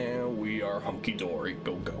tank, and we are hunky dory.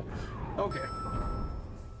 Go go. Okay.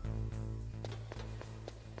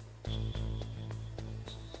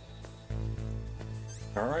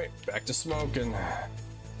 All right, back to smoking.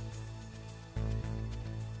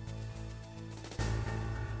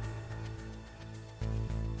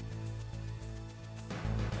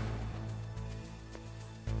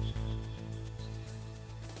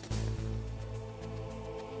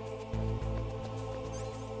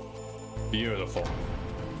 Beautiful.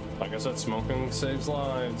 Like I said, smoking saves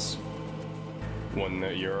lives. When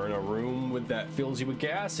you're in a room with that fills you with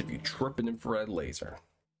gas, if you trip an infrared laser.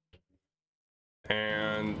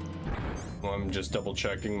 And I'm just double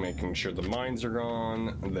checking, making sure the mines are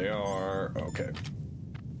gone. They are. Okay.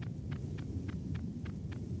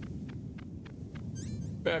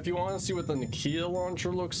 If you want to see what the Nikita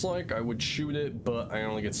launcher looks like, I would shoot it, but I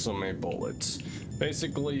only get so many bullets.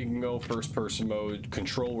 Basically, you can go first person mode,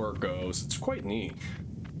 control where it goes. It's quite neat.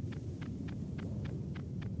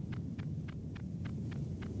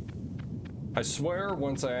 I swear,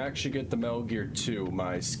 once I actually get the Metal Gear 2,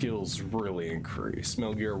 my skills really increase.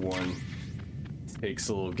 Metal Gear 1 takes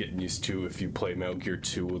a little getting used to if you play Metal Gear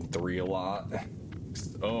 2 and 3 a lot.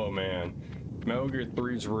 Oh man, Metal Gear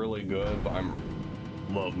 3 is really good, but I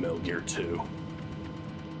love Metal Gear 2.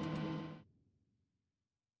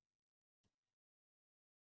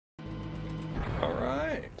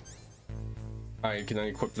 I can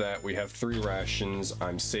equip that. We have 3 rations.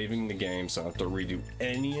 I'm saving the game, so I don't have to redo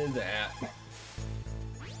any of that.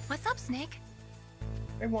 What's up, Snake?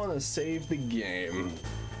 I want to save the game.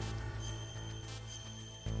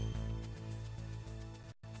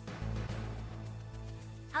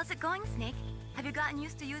 How's it going, Snake? Have you gotten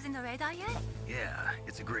used to using the radar yet? Yeah,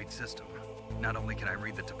 it's a great system. Not only can I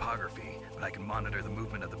read the topography, but I can monitor the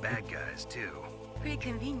movement of the bad guys, too. Pretty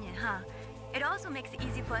convenient, huh? It also makes it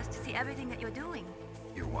easy for us to see everything that you're doing.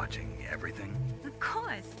 You're watching everything? Of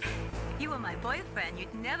course. If you were my boyfriend,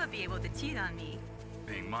 you'd never be able to cheat on me.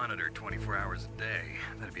 Being monitored 24 hours a day,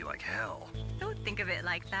 that'd be like hell. Don't think of it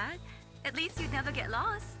like that. At least you'd never get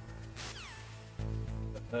lost.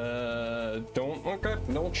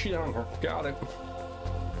 Don't cheat on her. Got it.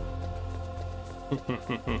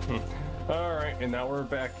 Alright, and now we're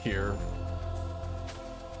back here.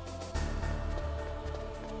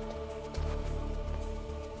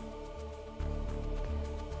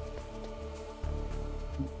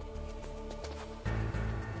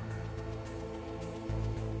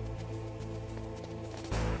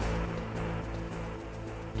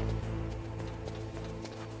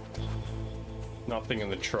 Nothing in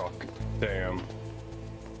the truck. Damn.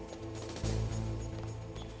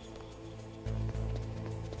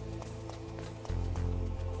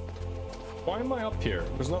 Why am I up here?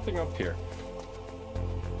 There's nothing up here.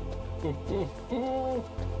 Ooh, ooh, ooh.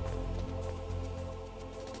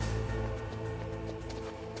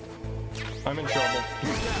 I'm in trouble.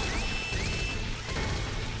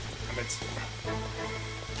 I'm it.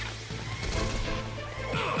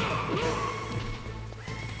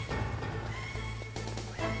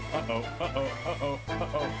 Uh-oh, uh-oh, uh-oh,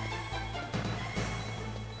 uh-oh.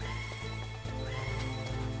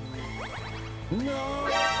 No!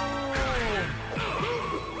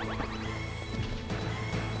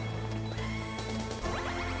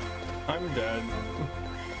 I'm dead.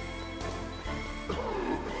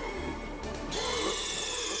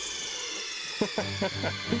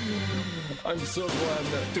 I'm so glad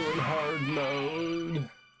I'm not doing hard mode.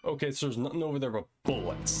 Okay, so there's nothing over there but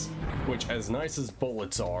bullets, which, as nice as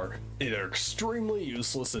bullets are, they're extremely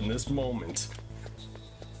useless in this moment.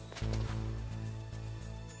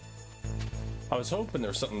 I was hoping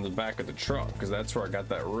there's something in the back of the truck, because that's where I got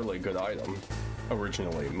that really good item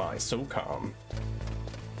originally, my SOCOM.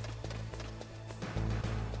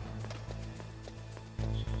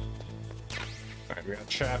 Alright, we got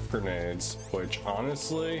chaff grenades, which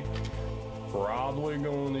honestly, probably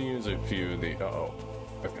going to use a few of the. Uh-oh.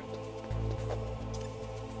 Okay.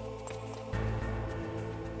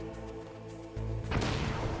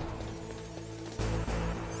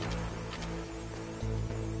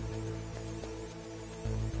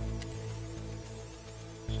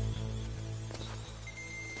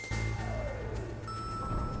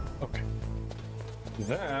 Okay.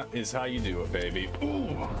 That is how you do it, baby.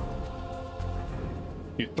 Ooh.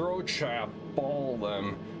 You throw chaff, ball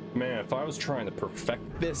them. Man, if I was trying to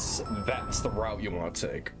perfect this, that's the route you want to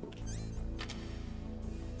take.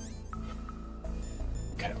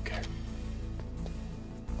 Okay, okay.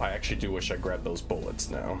 I actually do wish I grabbed those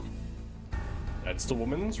bullets now. That's the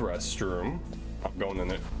woman's restroom. I'm going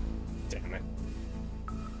in it. Damn it.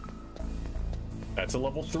 That's a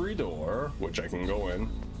level 3 door, which I can go in.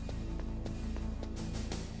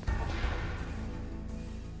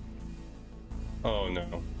 Oh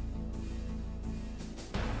no.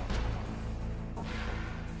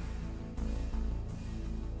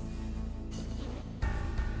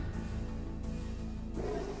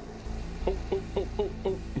 Oh, oh, oh, oh,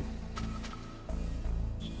 oh.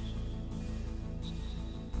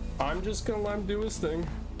 I'm just gonna let him do his thing.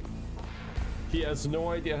 He has no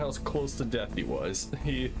idea how close to death he was.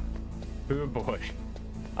 Oh boy.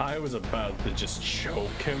 I was about to just choke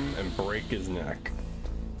him and break his neck.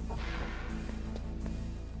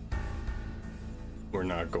 We're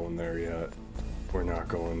not going there yet. We're not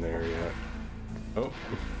going there yet. Oh.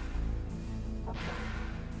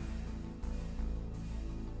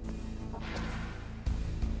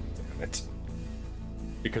 Damn it.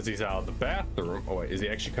 Because he's out of the bathroom. Oh wait, is he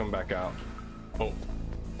actually coming back out? Oh.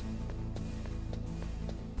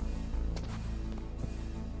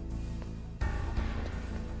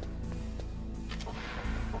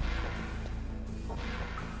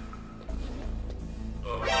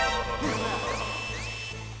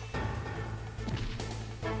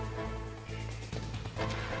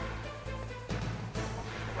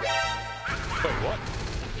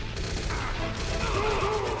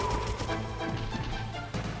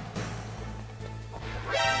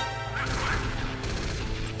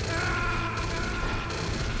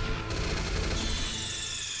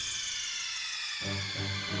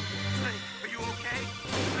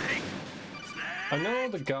 I know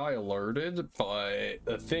the guy alerted, but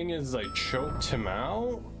the thing is I choked him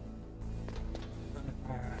out.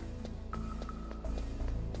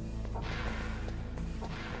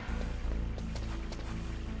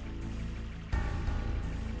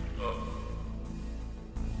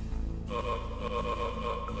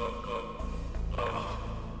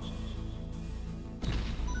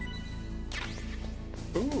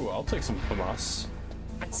 Ooh, I'll take some FAMAS.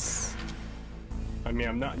 Nice. I mean,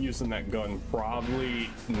 I'm not using that gun, probably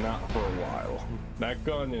not for a while. That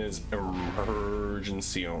gun is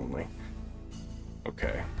emergency only.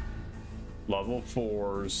 Okay. Level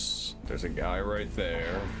 4s. There's a guy right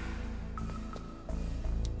there.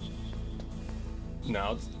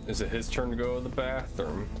 Now, is it his turn to go to the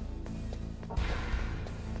bathroom?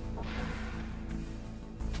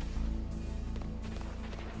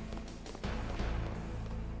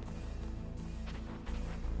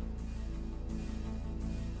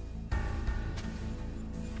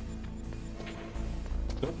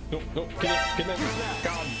 Nope, nope, get in,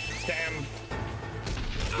 god damn.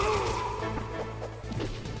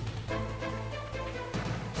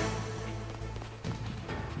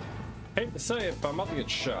 Hate to say it, but I'm about to get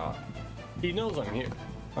shot. He knows I'm here.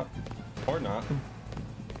 Or not.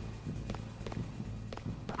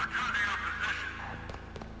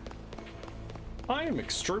 I am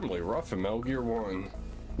extremely rough in Metal Gear 1.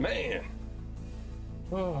 Man.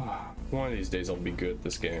 Oh, one of these days I'll be good at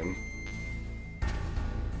this game.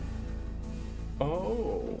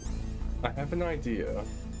 Oh, I have an idea.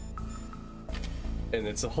 And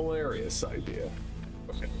it's a hilarious idea.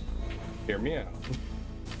 Okay. Hear me out.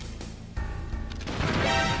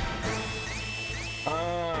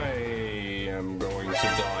 I am going to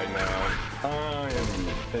die now. I am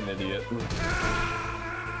an idiot.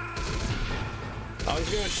 I was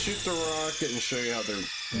gonna shoot the rocket and show you how they're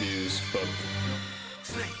used, but...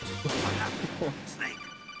 Snake!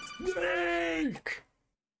 Snake!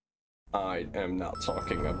 I am not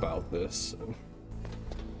talking about this.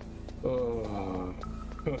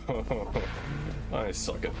 I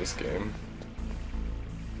suck at this game.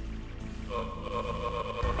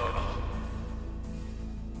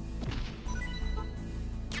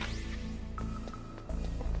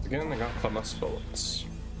 Again, I got famous bullets.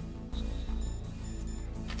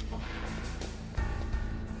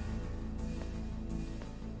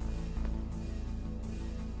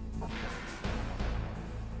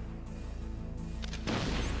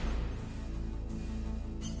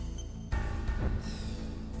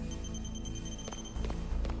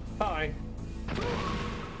 Hi.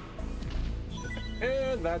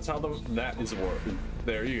 And that's how that is working.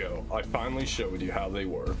 There you go. I finally showed you how they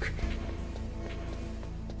work.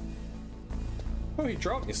 Oh, he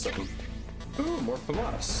dropped me something. Ooh, more from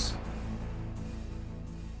us.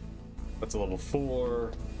 That's a level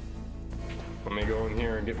 4. Let me go in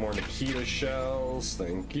here and get more Nikita shells.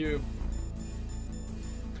 Thank you.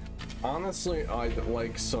 Honestly, I'd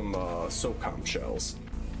like some SOCOM shells.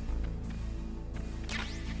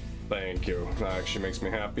 Thank you. That actually makes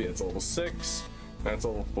me happy. It's level 6. That's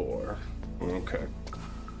level 4. Okay.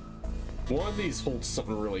 One of these holds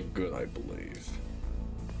something really good, I believe.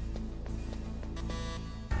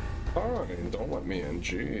 Fine, don't let me in.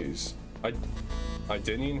 Jeez. I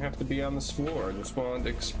didn't even have to be on this floor. I just wanted to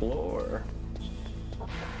explore.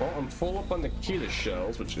 Well, I'm full up on Nikita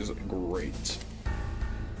shells, which is great.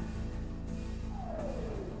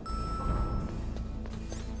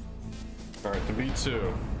 Alright, the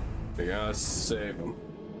V2. We gotta save him.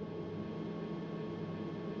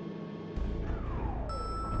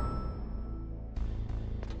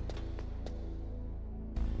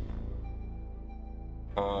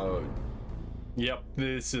 Yep,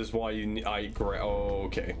 this is why oh,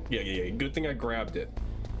 okay. Yeah. Good thing I grabbed it.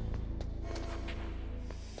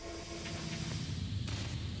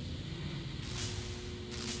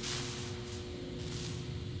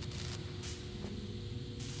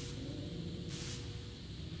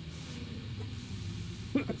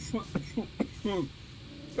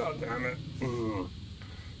 God damn it.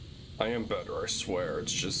 I am better, I swear.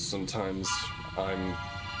 It's just sometimes I'm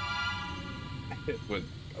hit with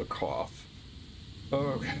a cough.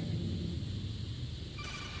 Okay.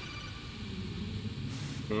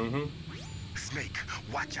 Snake,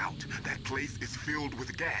 watch out. That place is filled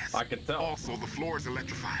with gas. I can tell. Also, the floor is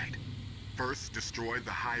electrified. First, destroy the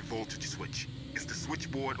high voltage switch. It's the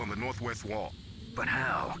switchboard on the northwest wall. But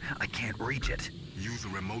how? I can't reach it. Use a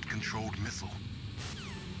remote-controlled missile.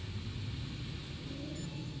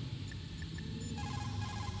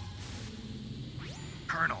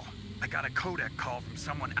 Colonel, I got a codec call from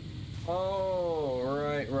someone. Oh,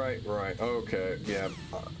 right. Okay, yeah.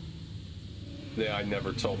 Yeah, I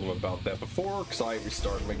never told them about that before because I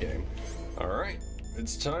restarted my game. Alright,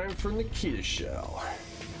 it's time for Nikita Shell.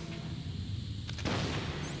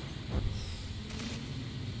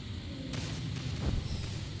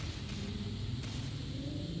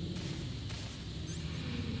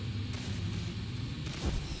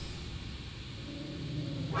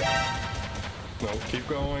 No, keep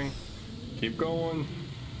going. Keep going.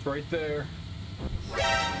 It's right there.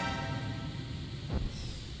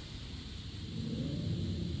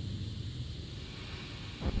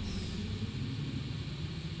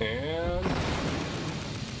 And...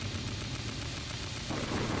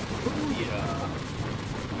 booyah!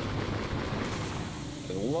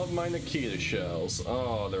 I love my Nikita shells.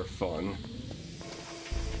 Oh, they're fun.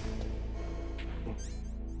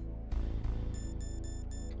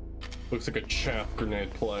 Looks like a chaff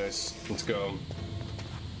grenade place. Let's go.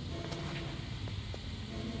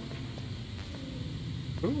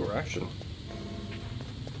 Ooh, ration.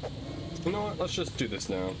 You know what? Let's just do this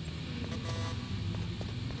now.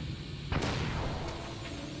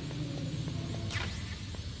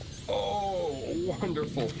 Oh,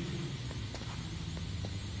 wonderful.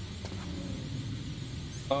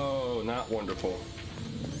 Oh, not wonderful.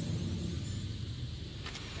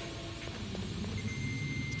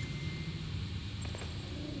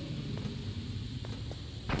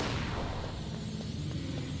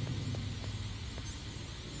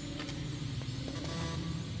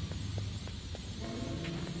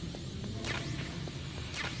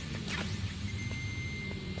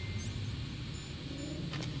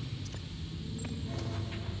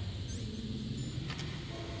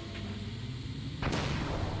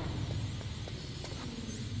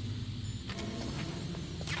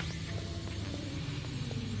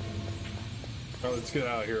 Oh, let's get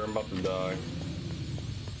out of here. I'm about to die.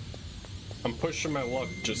 I'm pushing my luck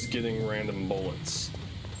just getting random bullets.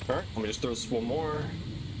 Alright, let me just throw one more.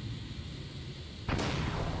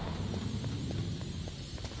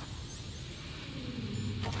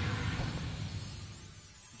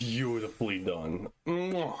 Beautifully done.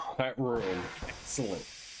 Mwah, that room. Excellent.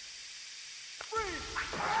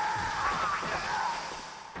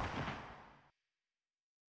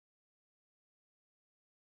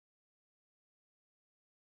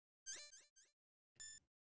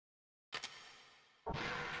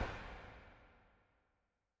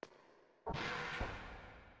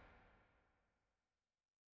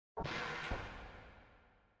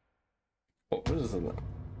 Oh, what is that?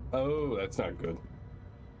 Oh, that's not good.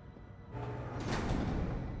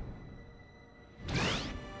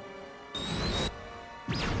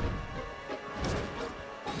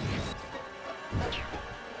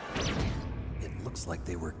 It looks like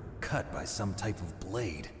they were cut by some type of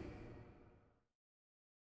blade.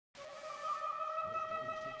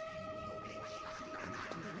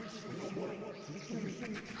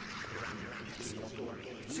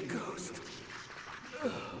 It's a ghost.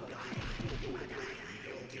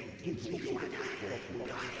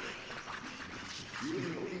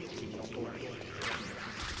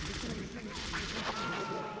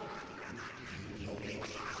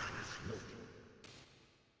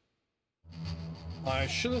 I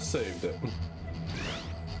should have saved it.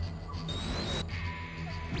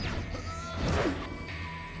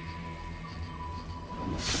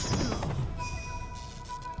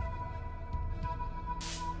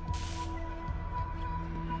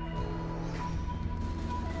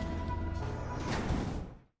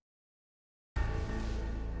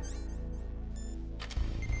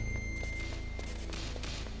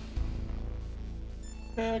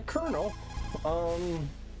 Colonel,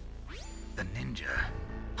 The ninja.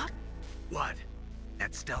 What? What?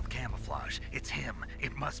 That stealth camouflage. It's him.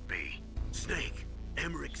 It must be. Snake,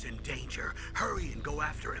 Emmerich's in danger. Hurry and go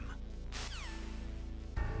after him.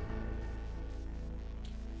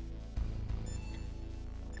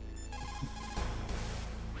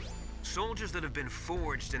 Soldiers that have been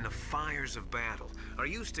forged in the fires of battle are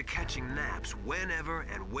used to catching naps whenever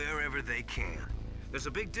and wherever they can. There's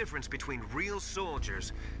a big difference between real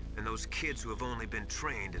soldiers and those kids who have only been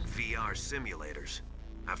trained in VR simulators.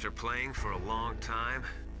 After playing for a long time,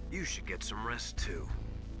 you should get some rest too.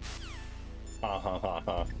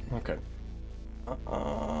 Okay.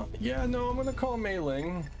 Yeah, no, I'm gonna call Mei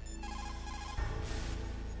Ling.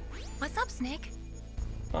 What's up, Snake?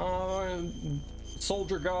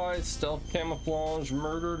 Soldier guy, stealth camouflage,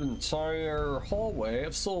 murdered entire hallway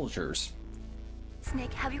of soldiers.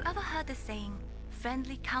 Snake, have you ever heard the saying,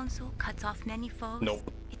 friendly counsel cuts off many foes?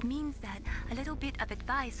 Nope. It means that a little bit of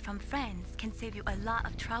advice from friends can save you a lot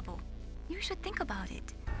of trouble. You should think about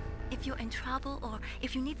it. If you're in trouble or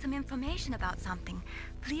if you need some information about something,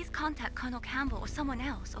 please contact Colonel Campbell or someone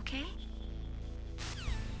else, okay?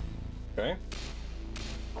 Okay.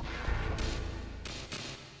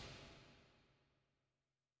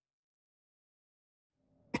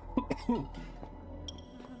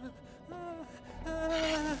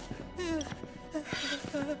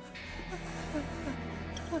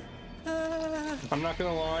 I'm not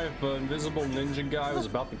gonna lie, if an invisible ninja guy was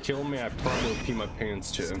about to kill me, I'd probably would pee my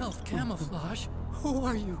pants too. Stealth camouflage? Who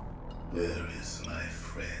are you? Where is my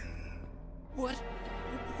friend? What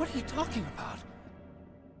are you talking about?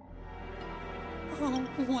 Oh,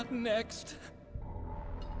 what next?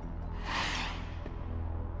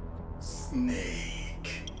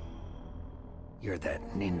 Snake. You're that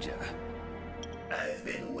ninja. I've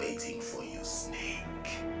been waiting for you, Snake.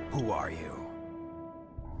 Who are you?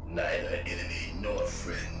 Neither enemy nor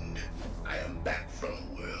friend. I am back from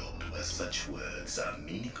a world where such words are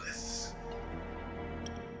meaningless.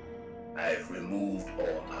 I've removed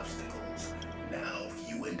all obstacles. Now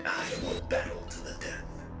you and I will battle to the death.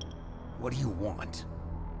 What do you want?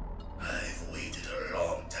 I've waited a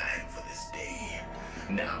long time for this day.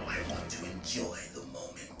 Now I want to enjoy the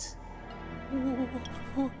moment.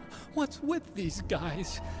 What's with these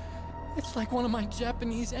guys? It's like one of my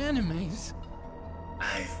Japanese animes.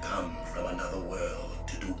 I've come from another world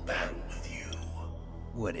to do battle with you.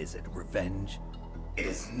 What is it, revenge? It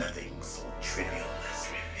is nothing so trivial as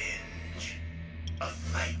revenge. A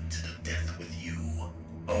fight to the death with you.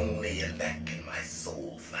 Only in that can my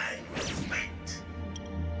soul find respite.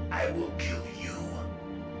 I will kill you,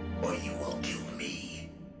 or you will kill me.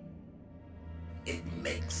 It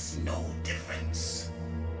makes no difference.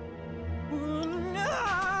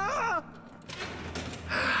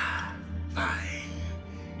 Fine.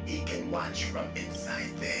 He can watch from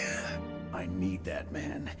inside there. I need that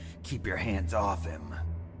man. Keep your hands off him.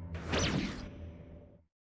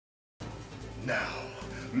 Now,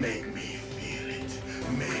 make me feel it.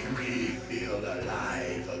 Make me feel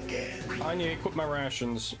alive again. I need to equip my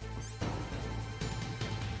rations.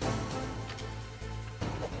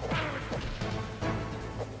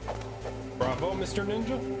 Bravo, Mr.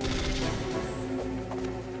 Ninja.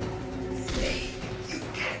 Snake, you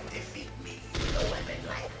can't defeat me with a weapon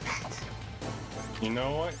like that. You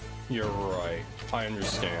know what? You're right. I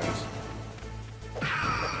understand.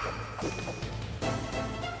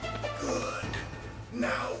 Good.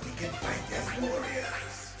 Now we can fight as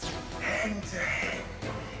warriors. Hand to hand.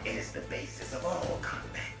 It is the basis of all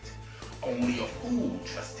combat. Only a fool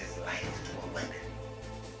trusts his life to a weapon.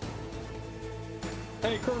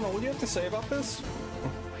 Hey, Colonel, what do you have to say about this?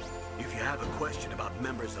 If you have a question about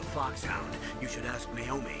members of Foxhound, you should ask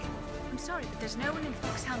Naomi. I'm sorry, but there's no one in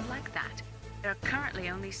Foxhound like that. There are currently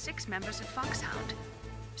only 6 members of Foxhound.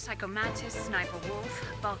 Psycho Mantis, Sniper Wolf,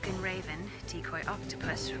 Balkan Raven, Decoy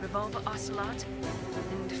Octopus, Revolver Ocelot,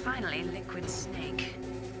 and finally Liquid Snake.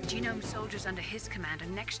 Genome soldiers under his command are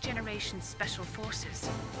next-generation special forces.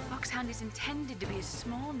 Foxhound is intended to be a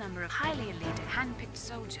small number of highly elite, hand-picked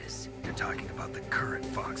soldiers. You're talking about the current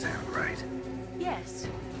Foxhound, right? Yes.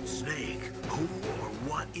 Snake, who or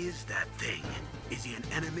what is that thing? Is he an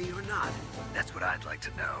enemy or not? That's what I'd like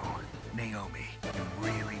to know. Naomi, you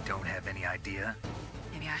really don't have any idea?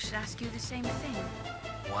 Maybe I should ask you the same thing.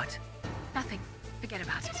 What? Nothing. Forget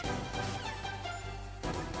about it.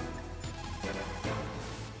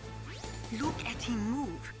 Look at him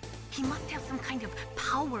move. He must have some kind of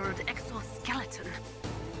powered exoskeleton.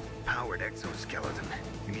 Powered exoskeleton?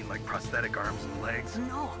 You mean like prosthetic arms and legs?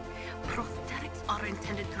 No. Prosthetics are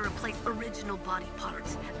intended to replace original body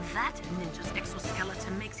parts. That ninja's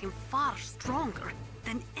exoskeleton makes him far stronger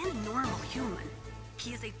than any normal human.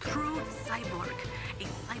 He is a true cyborg, a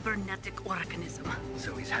cybernetic organism.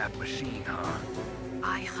 So he's half machine, huh?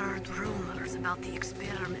 I heard rumors about the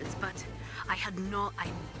experiments, but I had no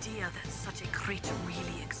idea that such a creature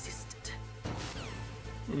really existed.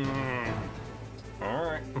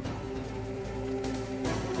 Alright.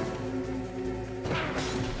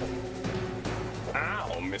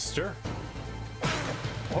 Ow, mister.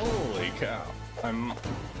 Holy cow. I'm...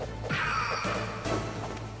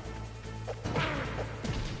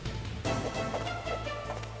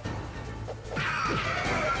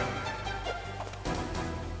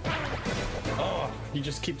 Oh, he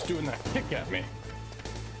just keeps doing that kick at me.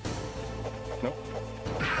 Nope.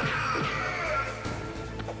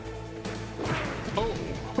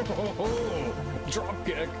 Oh, drop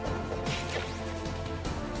kick.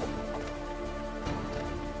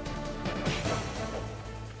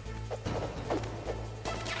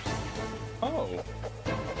 Oh,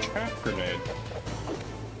 chaff grenade.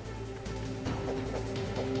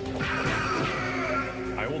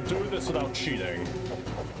 I will do this without cheating.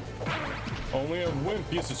 Only a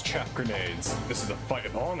wimp uses chaff grenades. This is a fight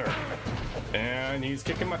of honor. And he's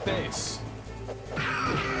kicking my face.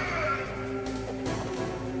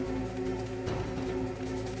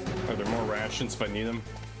 Are there more rations if I need them?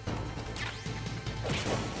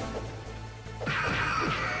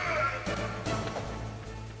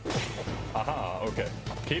 Aha, okay.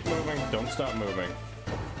 Keep moving, don't stop moving.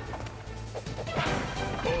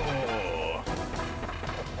 Oh!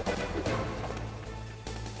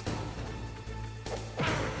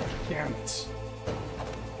 Damn it.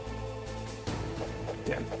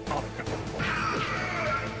 Damn. Oh, God.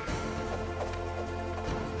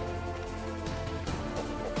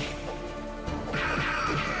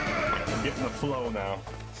 I'm getting the flow now.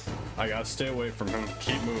 I gotta stay away from him.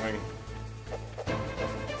 Keep moving.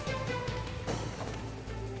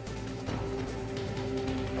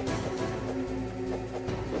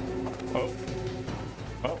 Oh.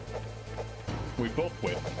 Oh. We both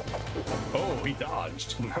win. Oh, he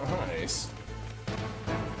dodged. Nice.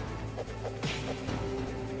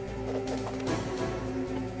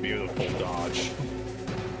 Beautiful dodge.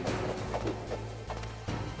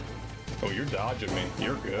 Oh, you're dodging me.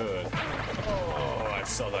 You're good. Oh, I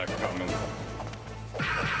saw that coming.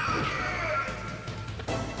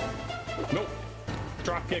 Nope.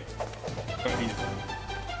 Drop kick.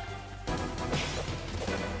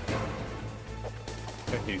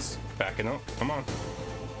 He's backing up. Come on.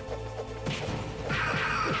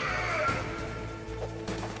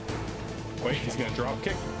 Wait, he's gonna drop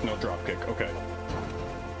kick? No drop kick. Okay.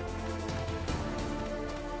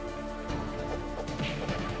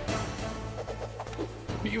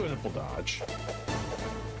 Beautiful dodge.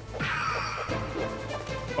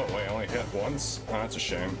 Oh wait, I only hit once? Oh, that's a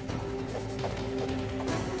shame.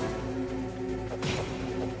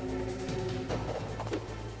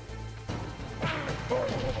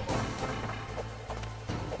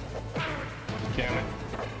 Damn it.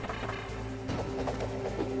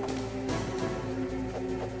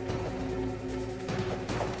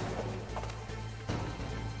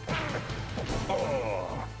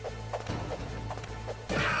 Oh.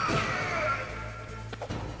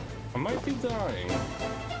 I might be dying.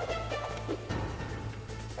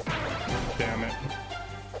 Damn it.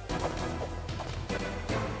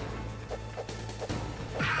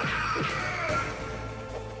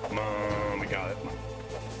 Come on, we got it.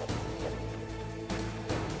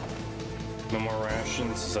 No more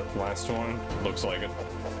rations. Is that the last one? Looks like it.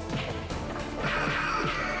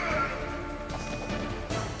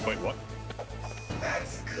 Wait, what?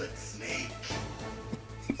 That's good, Snake.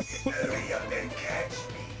 Hurry up and catch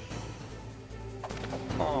me.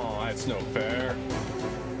 Oh, that's no fair.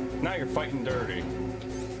 Now you're fighting dirty.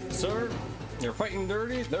 Sir, you're fighting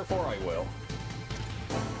dirty, therefore I will.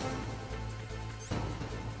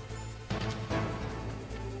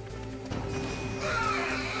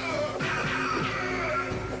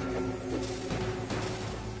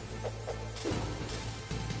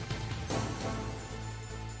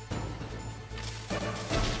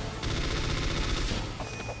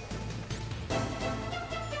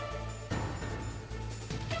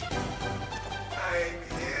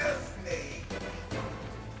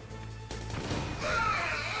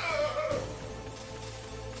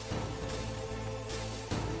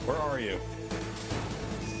 Where are you?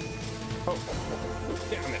 Oh,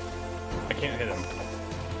 damn it. I can't hit him.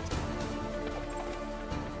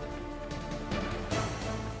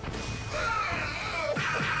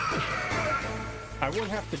 I would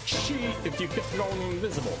have to cheat if you kept going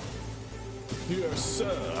invisible. Yes,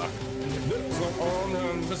 sir. There's no on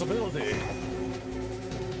invisibility.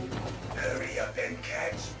 Hurry up and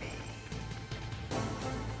catch me.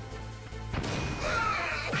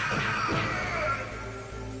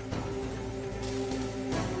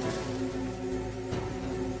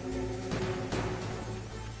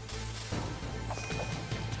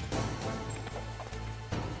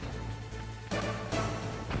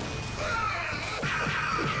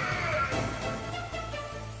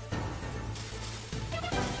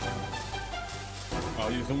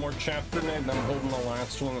 I'll use one more chapter grenade, then I'm holding the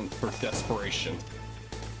last one for desperation.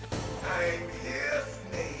 I'm here,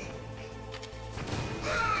 Snake.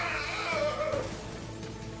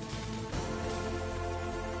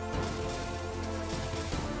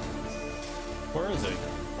 Where is he?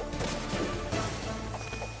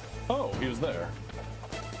 Oh, he was there.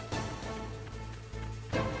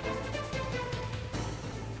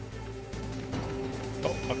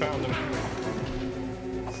 Oh, I found him.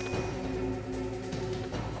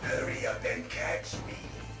 Hurry up and catch me.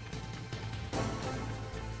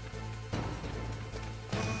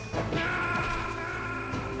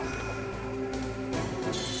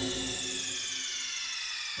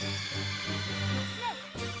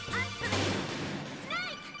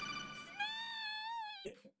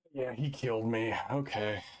 Yeah, he killed me.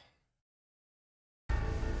 Okay.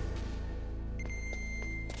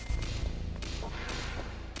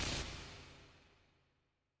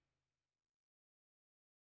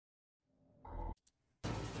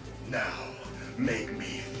 Now, make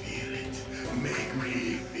me feel it. Make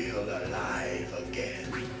me feel alive again.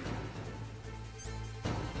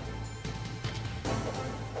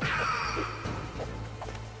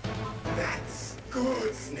 That's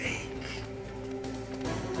good, Snake.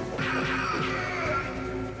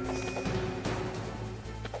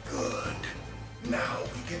 Good. Now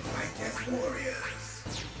we can fight as warriors.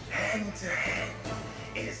 Hand to hand.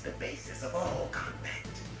 It is the basis of all combat.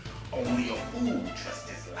 Only a fool trusts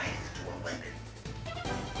his life to a weapon.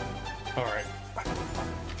 Alright.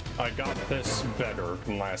 I got this better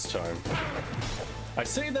than last time. I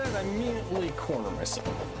say that, I immediately corner myself.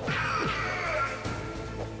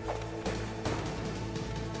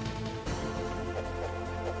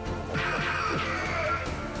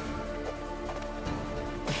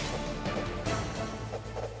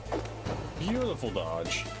 Beautiful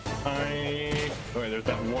dodge. Wait, there's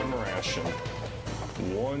that one ration.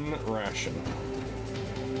 One ration.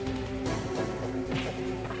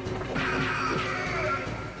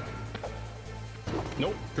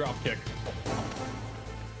 Nope, drop kick.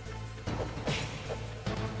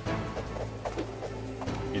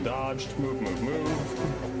 He dodged. Move, move, move.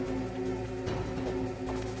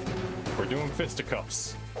 We're doing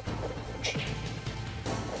fisticuffs.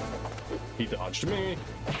 He dodged me.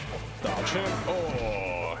 Dodge him.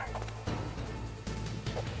 Oh.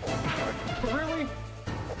 Really?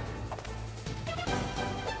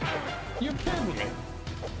 You kidding me?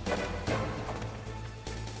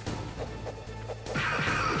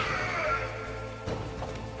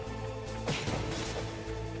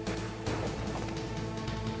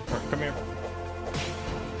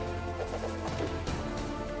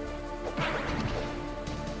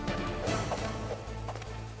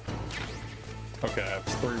 Okay, I have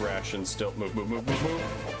 3 rations still. Move, move, move, move, move.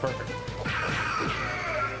 Perfect.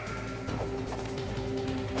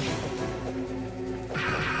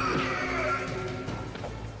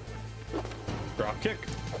 Drop kick.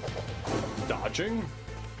 Dodging.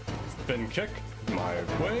 Spin kick. My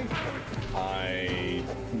way. I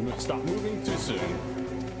stop moving too soon.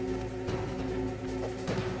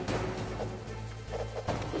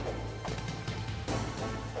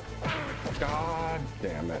 God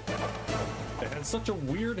damn it. It had such a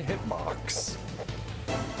weird hitbox.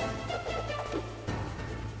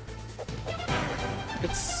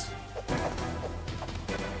 It's...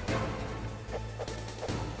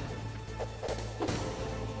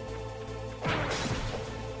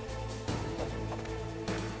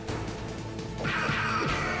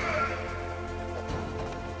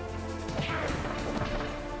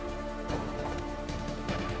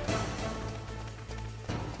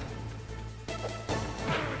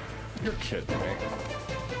 You're kidding me.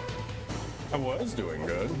 I was doing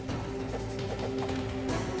good.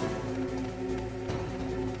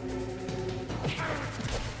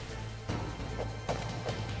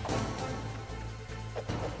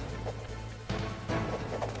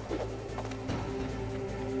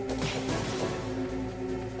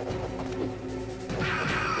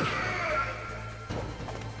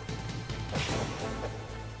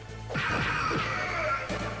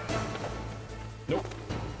 Nope.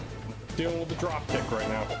 Dealing with the drop kick right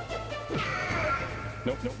now.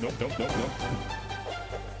 Nope, nope, nope, nope, nope, nope.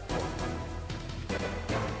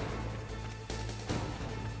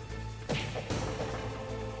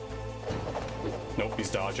 Nope, he's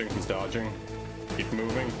dodging, he's dodging. Keep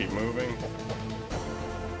moving, keep moving.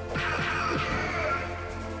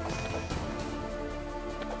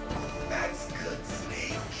 That's good,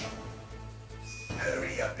 Snake.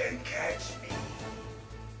 Hurry up and catch me.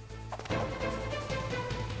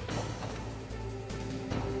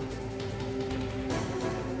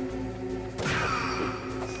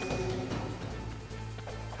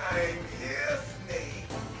 I'm here, Snake.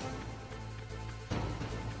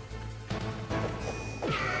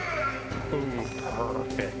 Ooh,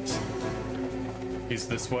 perfect. He's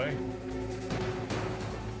this way.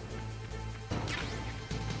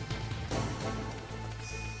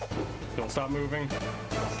 Don't stop moving.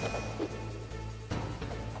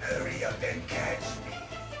 Hurry up and catch me.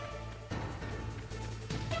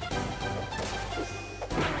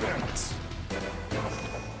 Damn it.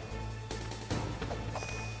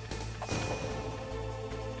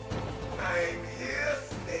 I'm here,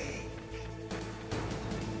 Snake.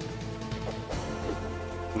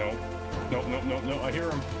 Nope. Nope, nope, nope, nope. I hear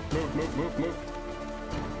him. Move, move, move, move.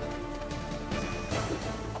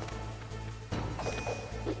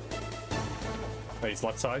 Hey, he's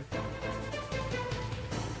left side.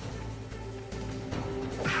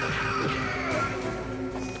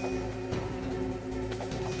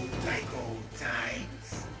 Like old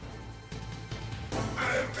times.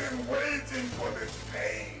 I've been waiting for this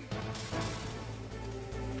pain.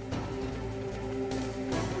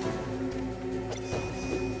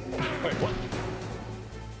 Wait, what?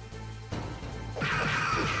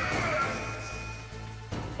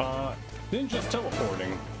 Ninja's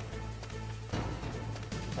teleporting.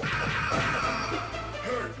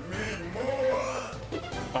 Hurt me more.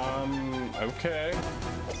 Okay.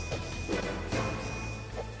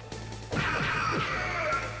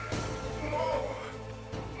 More.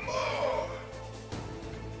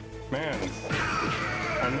 Man,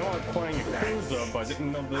 I know I'm playing Yakuza, but I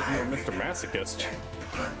didn't know that you were Mr. Masochist.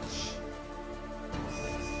 Punch.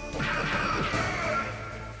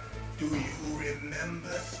 Do you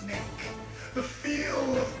remember, Snake? The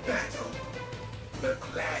feel of battle. The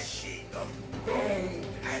clashing of bone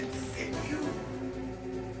and sinew.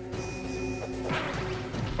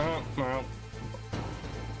 Oh, well.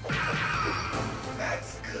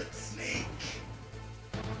 That's good, Snake.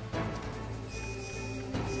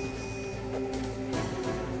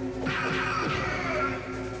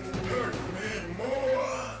 Hurt me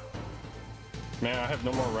more. Man, I have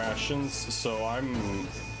no more rations, so I'm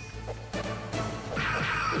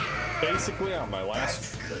basically on my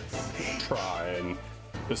last try, and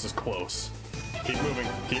this is close. Keep moving,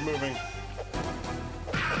 keep moving.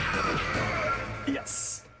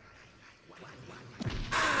 Yes.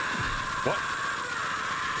 What?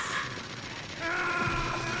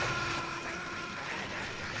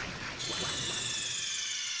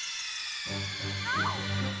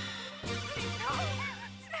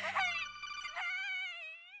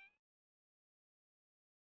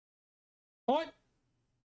 What?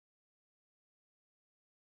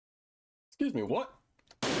 Excuse me, what?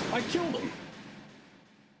 I killed him.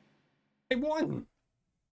 I won.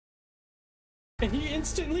 And he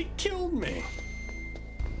instantly killed me.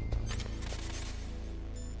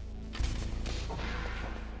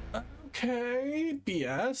 Okay,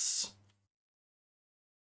 BS.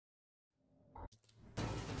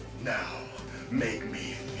 Now, make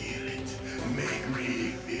me feel it. Make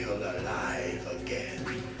me feel alive again.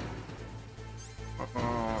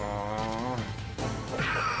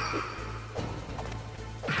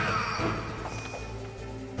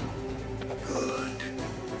 Good.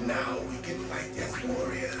 Now we can fight as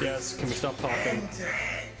warriors. Yes, can we stop talking? Hand to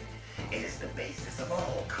hand. It is the basis of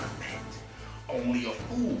all combat. Only a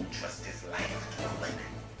fool trusts his life to a weapon.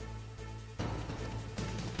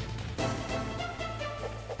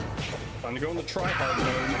 Time to go in the try-hard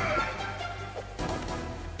mode.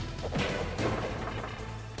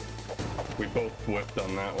 We both whipped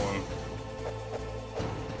on that one.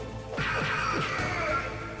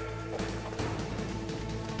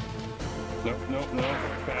 Nope, nope, nope.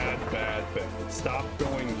 Bad, bad, bad. Stop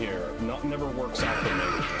going here. Never works out for me.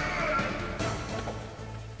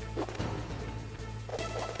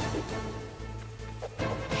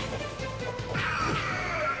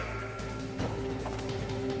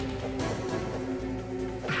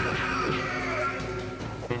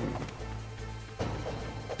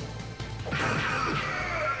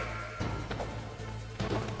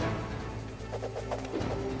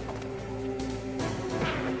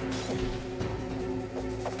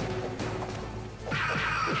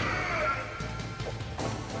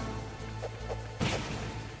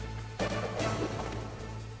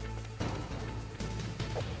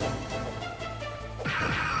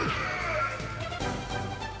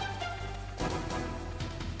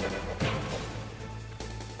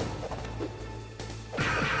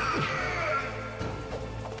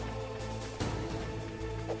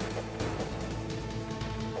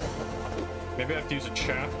 Maybe I have to use a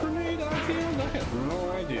chaff grenade out here? I have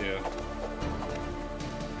no idea.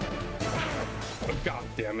 But god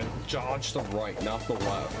damn it, dodge the right, not the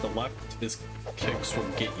left. The left is kicks will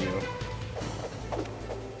get you.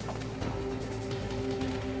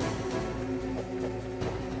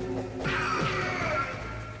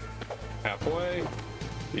 Halfway.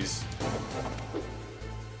 He's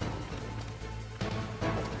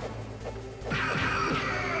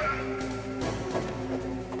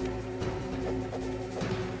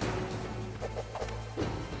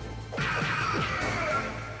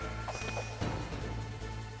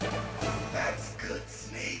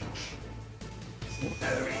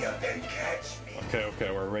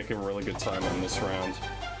okay, we're making really good time on this round.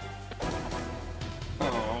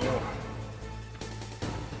 Oh.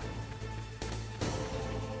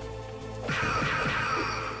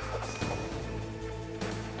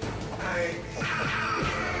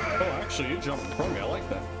 Oh, actually, you jumped in front of me. I like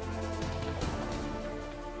that.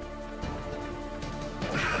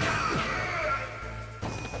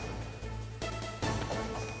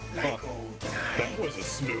 Huh. That was a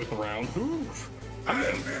smooth round. Oof.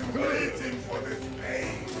 I've been waiting for this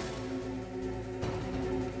pain.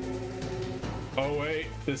 Oh wait,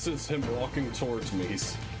 this is him walking towards me.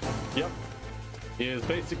 Yep. He is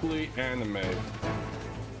basically anime.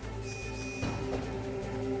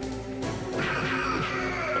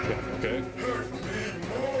 Okay. Hurt me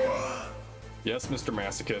more. Yes, Mr.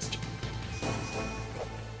 Masochist.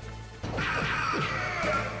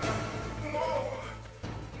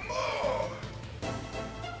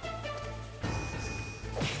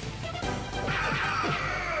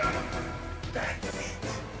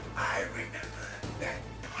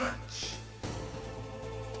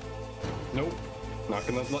 Nope, not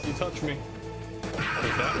gonna let you touch me.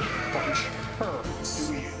 That punch hurts.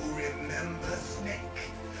 Do you remember, Snake?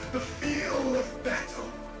 The feel of battle,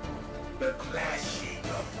 the clashing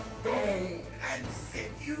of bone and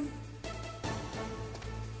sinew.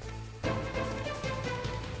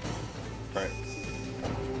 Alright.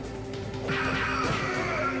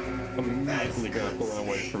 I'm immediately gonna pull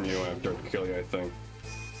away from you after I kill you, I think.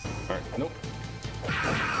 Alright, nope.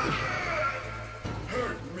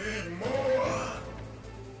 Hurt me more.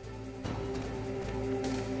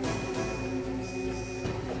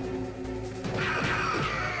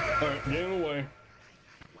 Alright, get away.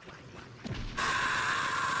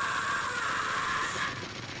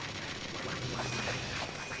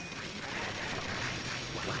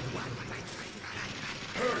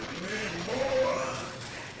 Hurt me more.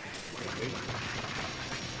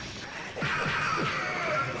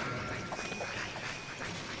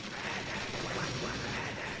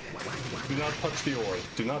 Do not touch the orb.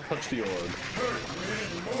 Do not touch the orb. Hurt me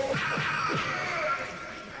more.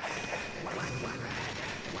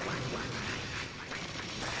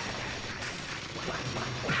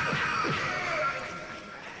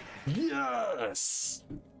 Yes! Yes!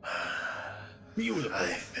 Beautiful. I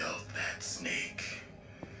felt that, Snake.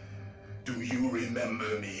 Do you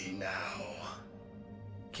remember me now?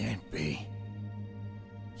 Can't be.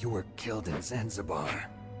 You were killed in Zanzibar.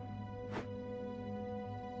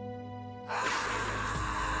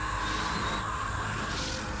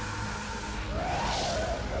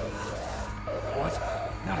 What?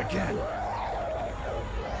 Not again.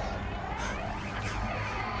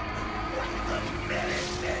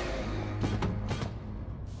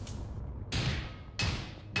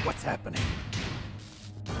 What's happening?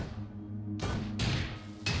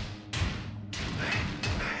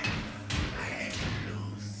 I'm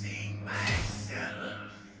losing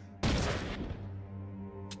myself.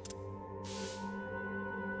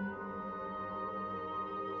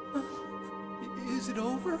 Is it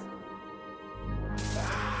over?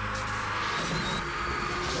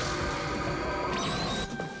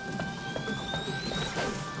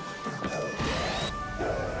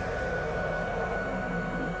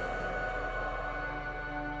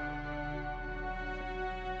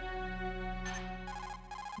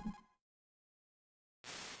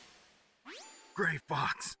 Gray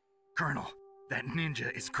Fox. Colonel, that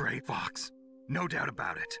ninja is Gray Fox. No doubt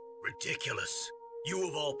about it. Ridiculous. You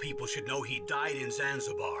of all people should know he died in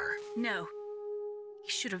Zanzibar. No. He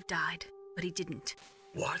should have died, but he didn't.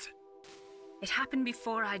 What? It happened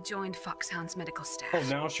before I joined Foxhound's medical staff. Oh,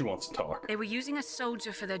 now she wants to talk. They were using a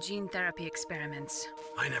soldier for their gene therapy experiments.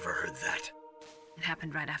 I never heard that. It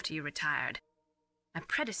happened right after you retired. My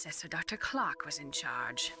predecessor, Dr. Clark, was in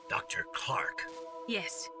charge. Dr. Clark?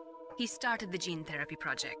 Yes. He started the gene therapy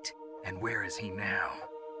project. And where is he now?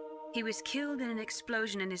 He was killed in an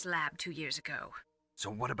explosion in his lab 2 years ago. So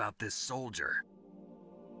what about this soldier?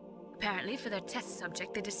 Apparently, for their test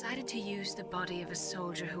subject, they decided to use the body of a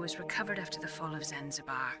soldier who was recovered after the fall of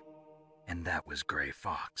Zanzibar. And that was Gray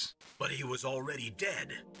Fox. But he was already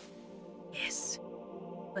dead. Yes.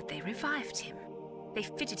 But they revived him. They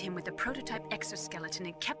fitted him with a prototype exoskeleton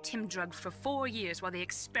and kept him drugged for 4 years while they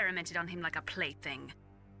experimented on him like a plaything.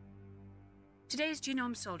 Today's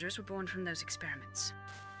genome soldiers were born from those experiments.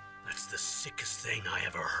 That's the sickest thing I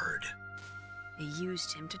ever heard. They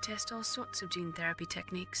used him to test all sorts of gene therapy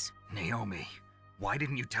techniques. Naomi, why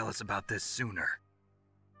didn't you tell us about this sooner?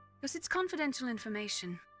 Because it's confidential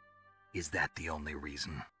information. Is that the only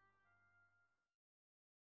reason?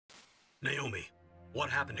 Naomi, what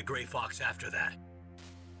happened to Gray Fox after that?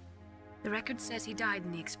 The record says he died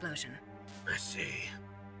in the explosion. I see.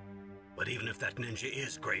 But even if that ninja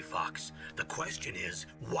is Gray Fox, the question is,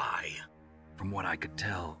 why? From what I could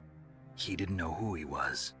tell, he didn't know who he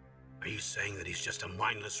was. Are you saying that he's just a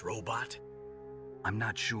mindless robot? I'm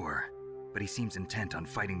not sure, but he seems intent on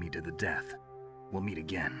fighting me to the death. We'll meet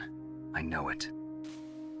again. I know it.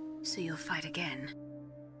 So you'll fight again?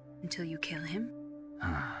 Until you kill him?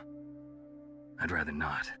 I'd rather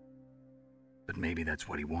not. But maybe that's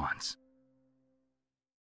what he wants.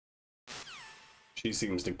 She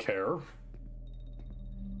seems to care.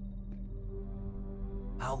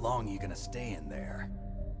 How long are you gonna stay in there?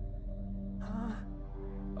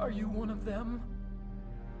 Are you one of them?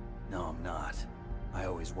 No, I'm not. I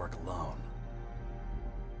always work alone.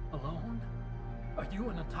 Alone? Are you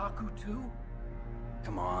an otaku too?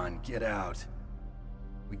 Come on, get out.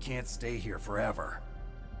 We can't stay here forever.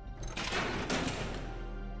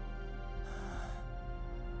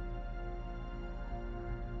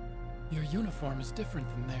 Your uniform is different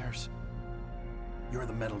than theirs. You're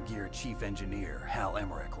the Metal Gear Chief Engineer, Hal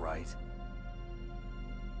Emmerich, right?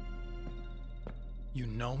 You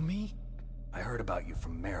know me? I heard about you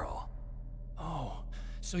from Meryl. Oh,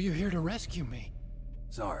 so you're here to rescue me?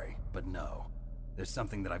 Sorry, but no. There's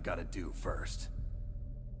something that I've got to do first.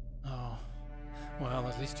 Oh, well,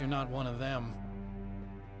 at least you're not one of them.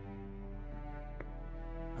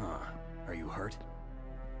 Are you hurt?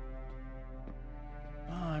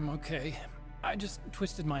 I'm okay. I just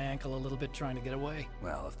twisted my ankle a little bit trying to get away.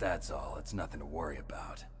 Well, if that's all, it's nothing to worry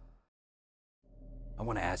about. I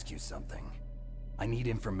want to ask you something. I need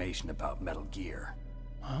information about Metal Gear.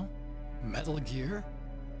 Huh? Metal Gear?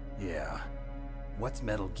 Yeah. What's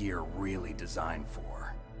Metal Gear really designed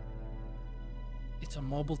for? It's a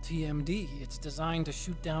mobile TMD. It's designed to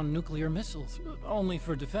shoot down nuclear missiles. Only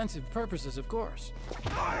for defensive purposes, of course.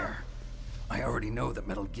 Fire! I already know that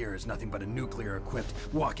Metal Gear is nothing but a nuclear-equipped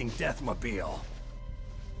walking deathmobile.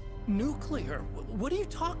 Nuclear? What are you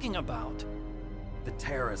talking about? The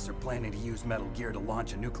terrorists are planning to use Metal Gear to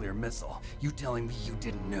launch a nuclear missile. You telling me you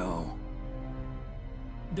didn't know?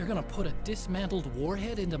 They're gonna put a dismantled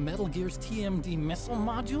warhead into Metal Gear's TMD missile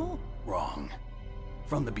module? Wrong.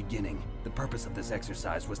 From the beginning, the purpose of this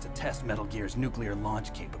exercise was to test Metal Gear's nuclear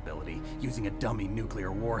launch capability using a dummy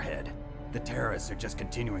nuclear warhead. The terrorists are just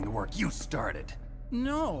continuing the work you started.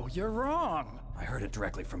 No, you're wrong. I heard it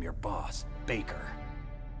directly from your boss, Baker.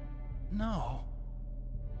 No.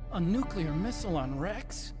 A nuclear missile on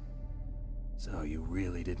Rex? So you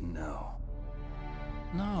really didn't know?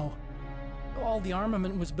 No. All the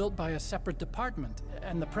armament was built by a separate department,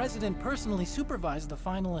 and the President personally supervised the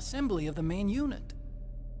final assembly of the main unit.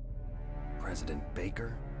 President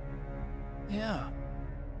Baker? Yeah.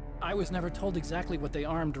 I was never told exactly what they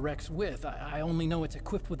armed Rex with. I only know it's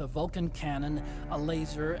equipped with a Vulcan cannon, a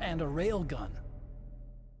laser, and a railgun.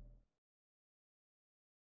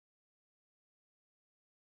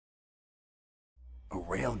 A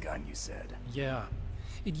railgun, you said? Yeah.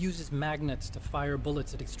 It uses magnets to fire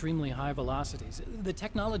bullets at extremely high velocities. The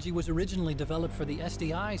technology was originally developed for the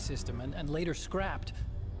SDI system and later scrapped.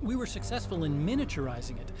 We were successful in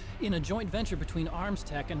miniaturizing it, in a joint venture between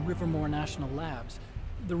ArmsTech and Rivermore National Labs.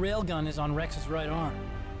 The railgun is on Rex's right arm.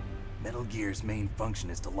 Metal Gear's main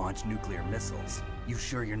function is to launch nuclear missiles. You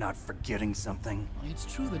sure you're not forgetting something?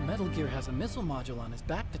 It's true that Metal Gear has a missile module on his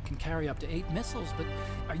back that can carry up to 8 missiles, but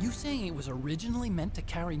are you saying it was originally meant to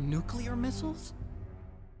carry nuclear missiles?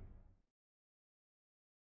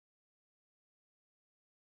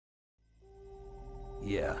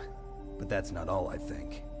 Yeah, but that's not all I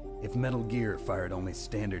think. If Metal Gear fired only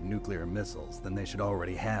standard nuclear missiles, then they should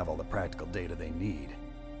already have all the practical data they need.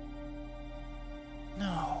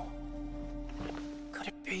 No. Could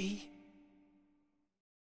it be?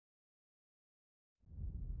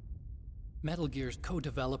 Metal Gear's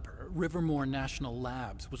co-developer, Rivermore National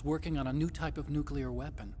Labs, was working on a new type of nuclear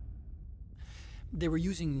weapon. They were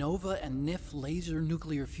using Nova and NIF laser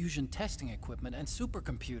nuclear fusion testing equipment and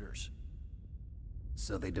supercomputers.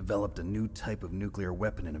 So they developed a new type of nuclear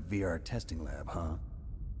weapon in a VR testing lab, huh?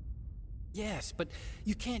 Yes, but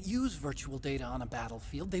you can't use virtual data on a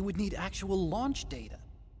battlefield. They would need actual launch data.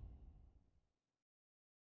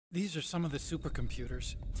 These are some of the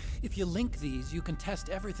supercomputers. If you link these, you can test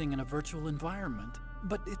everything in a virtual environment.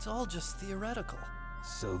 But it's all just theoretical.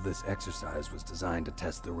 So this exercise was designed to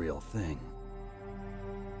test the real thing.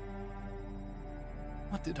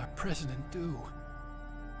 What did our president do?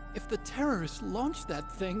 If the terrorists launched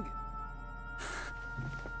that thing...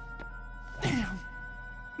 Damn!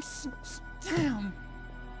 Damn!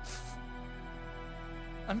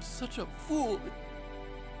 I'm such a fool.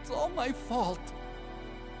 It's all my fault.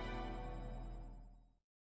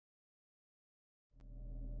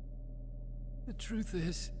 The truth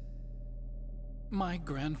is, my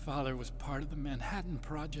grandfather was part of the Manhattan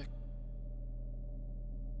Project.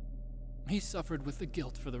 He suffered with the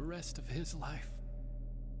guilt for the rest of his life.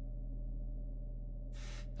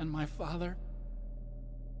 And my father,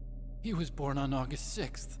 he was born on August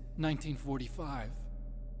 6th, 1945.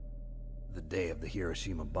 The day of the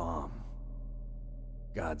Hiroshima bomb.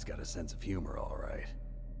 God's got a sense of humor, all right.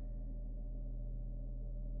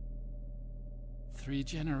 3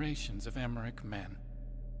 generations of Emmerich men.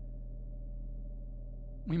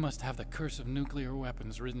 We must have the curse of nuclear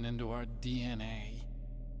weapons written into our DNA.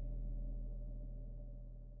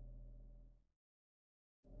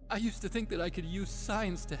 I used to think that I could use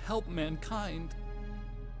science to help mankind,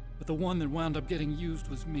 but the one that wound up getting used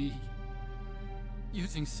was me.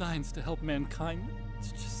 Using science to help mankind,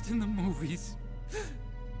 it's just in the movies.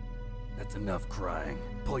 That's enough crying.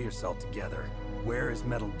 Pull yourself together. Where is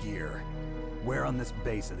Metal Gear? Where on this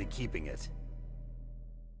base are they keeping it?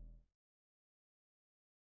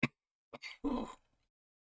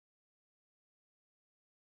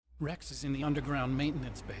 Rex is in the underground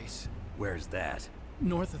maintenance base. Where's that?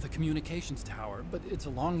 North of the communications tower, but it's a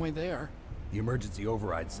long way there. The emergency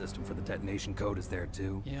override system for the detonation code is there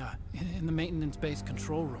too? Yeah, in the maintenance base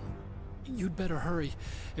control room. You'd better hurry.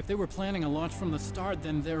 If they were planning a launch from the start,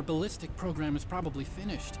 then their ballistic program is probably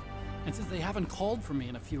finished. And since they haven't called for me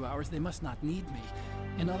in a few hours, they must not need me.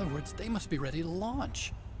 In other words, they must be ready to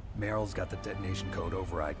launch. Meryl's got the detonation code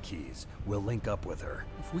override keys. We'll link up with her.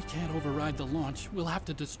 If we can't override the launch, we'll have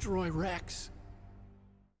to destroy Rex.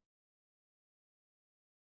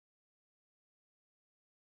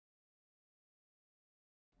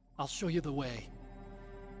 I'll show you the way.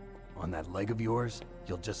 On that leg of yours,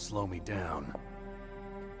 you'll just slow me down.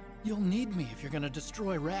 You'll need me if you're gonna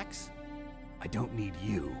destroy Rex. I don't need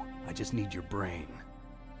you. I just need your brain.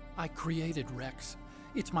 I created Rex.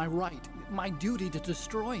 It's my right, my duty to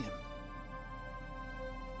destroy him.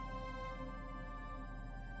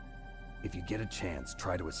 If you get a chance,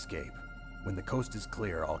 try to escape. When the coast is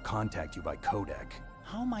clear, I'll contact you by codec.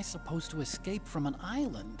 How am I supposed to escape from an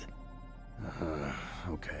island?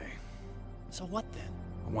 Okay. So what then?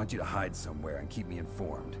 I want you to hide somewhere and keep me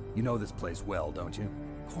informed. You know this place well, don't you?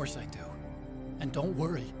 Of course I do. And don't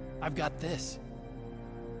worry, I've got this.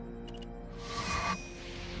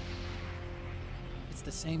 It's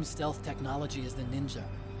the same stealth technology as the Ninja.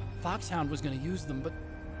 Foxhound was gonna use them, but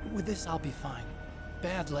with this I'll be fine.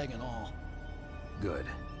 Bad leg and all. Good.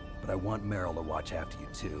 But I want Meryl to watch after you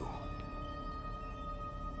too.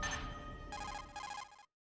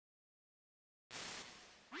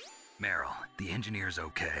 Meryl, the engineer's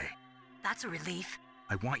okay. That's a relief.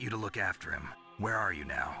 I want you to look after him. Where are you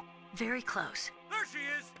now? Very close. There she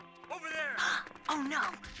is! Over there! Oh no!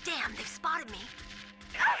 Damn, they've spotted me!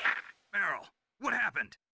 Meryl, what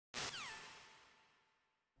happened?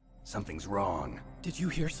 Something's wrong. Did you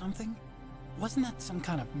hear something? Wasn't that some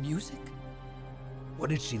kind of music? What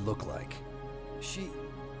did she look like? She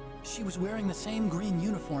was wearing the same green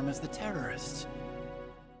uniform as the terrorists.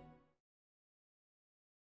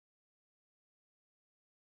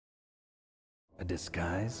 A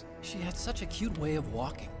disguise? She had such a cute way of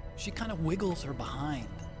walking. She kind of wiggles her behind.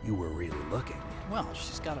 You were really looking. Well,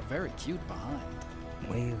 she's got a very cute behind.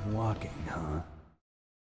 Way of walking, huh?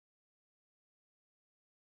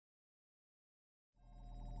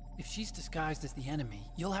 If she's disguised as the enemy,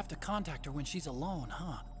 you'll have to contact her when she's alone,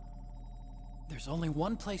 huh? There's only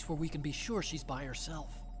one place where we can be sure she's by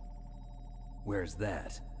herself. Where's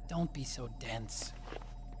that? Don't be so dense.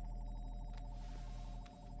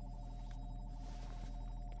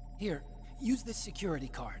 Here, use this security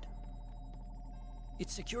card.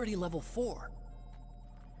 It's security level 4.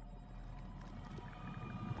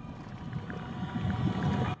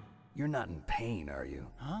 You're not in pain, are you?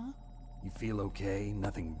 Huh? You feel okay?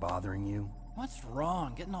 Nothing bothering you? What's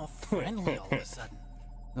wrong? Getting all friendly all of a sudden.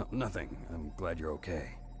 No, nothing. I'm glad you're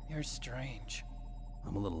okay. You're strange.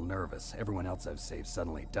 I'm a little nervous. Everyone else I've saved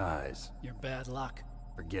suddenly dies. You're bad luck.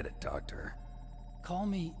 Forget it, Doctor. Call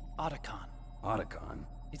me Otacon. Otacon?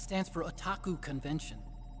 It stands for Otaku Convention.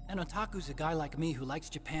 And Otaku's a guy like me who likes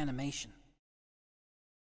Japanimation.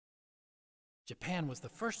 Japan was the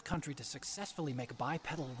first country to successfully make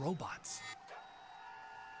bipedal robots.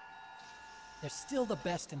 They're still the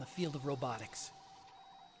best in the field of robotics.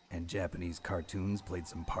 And Japanese cartoons played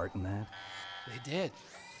some part in that? They did.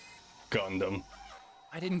 Gundam.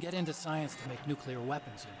 I didn't get into science to make nuclear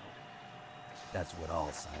weapons, you know. That's what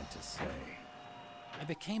all scientists say. I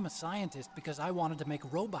became a scientist because I wanted to make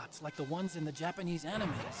robots like the ones in the Japanese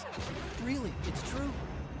animes. Really, it's true.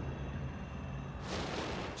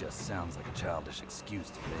 Just sounds like a childish excuse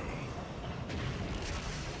to me.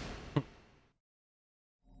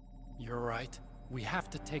 You're right. We have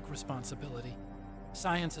to take responsibility.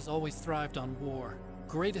 Science has always thrived on war.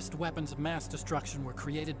 Greatest weapons of mass destruction were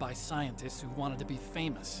created by scientists who wanted to be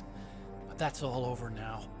famous. But that's all over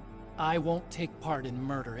now. I won't take part in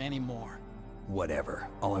murder anymore. Whatever.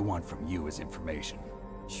 All I want from you is information.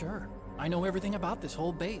 Sure. I know everything about this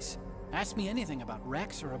whole base. Ask me anything about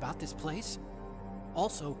Rex or about this place.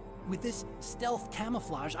 Also, with this stealth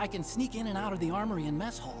camouflage, I can sneak in and out of the armory and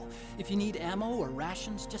mess hall. If you need ammo or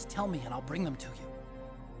rations, just tell me and I'll bring them to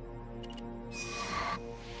you.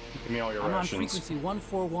 Give me all your I'm rations. on frequency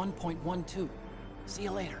 141.12. See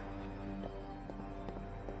you later.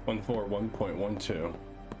 141.12.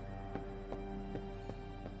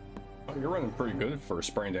 Oh, you're running pretty good for a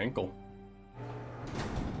sprained ankle.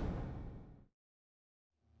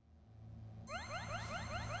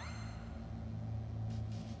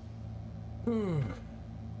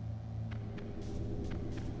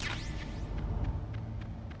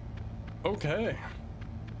 Okay.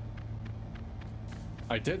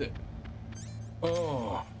 I did it.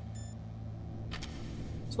 Oh.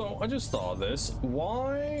 So I just thought of this.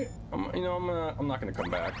 Why? You know, I'm not gonna come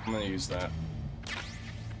back. I'm gonna use that.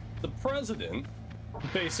 The president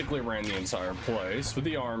basically ran the entire place with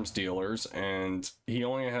the arms dealers, and he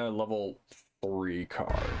only had a level 3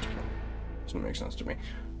 card. Doesn't make sense to me.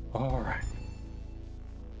 All right.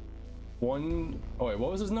 Oh wait,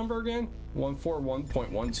 what was his number again?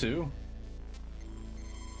 141.12.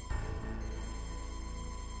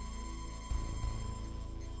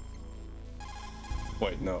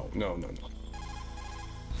 Wait, no.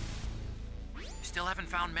 Still haven't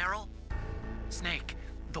found Meryl? Snake,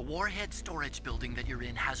 the warhead storage building that you're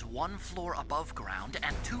in has 1 floor above ground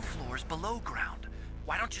and 2 floors below ground.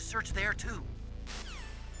 Why don't you search there too?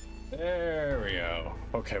 There we go.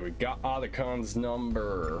 Okay, we got Otacon's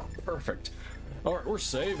number. Perfect. All right, we're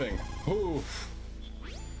saving. Oof.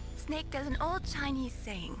 Snake, there's an old Chinese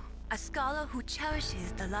saying, a scholar who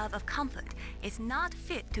cherishes the love of comfort is not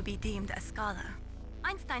fit to be deemed a scholar.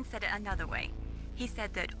 Einstein said it another way. He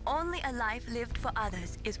said that only a life lived for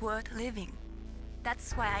others is worth living.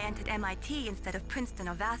 That's why I entered MIT instead of Princeton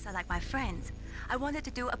or Vassar like my friends. I wanted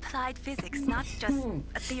to do applied physics, not just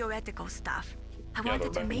theoretical stuff. I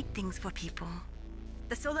wanted to make things for people.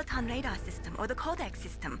 The Soliton radar system or the Codex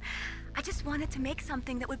system. I just wanted to make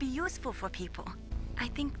something that would be useful for people. I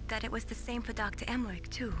think that it was the same for Dr. Emmerich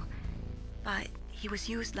too. But he was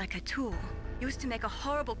used like a tool, used to make a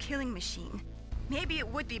horrible killing machine. Maybe it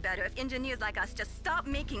would be better if engineers like us just stopped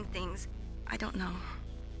making things. I don't know.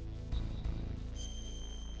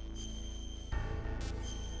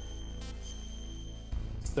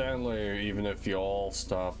 Stanley, even if you all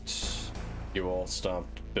stopped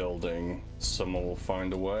building, someone will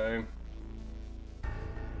find a way.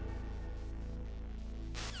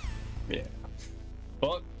 Yeah.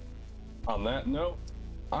 But on that note,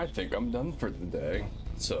 I think I'm done for the day.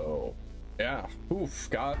 So yeah,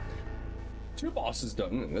 got 2 bosses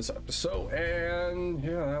done in this episode, and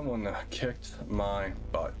yeah, that one kicked my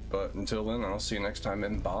butt. But until then, I'll see you next time,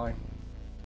 and bye.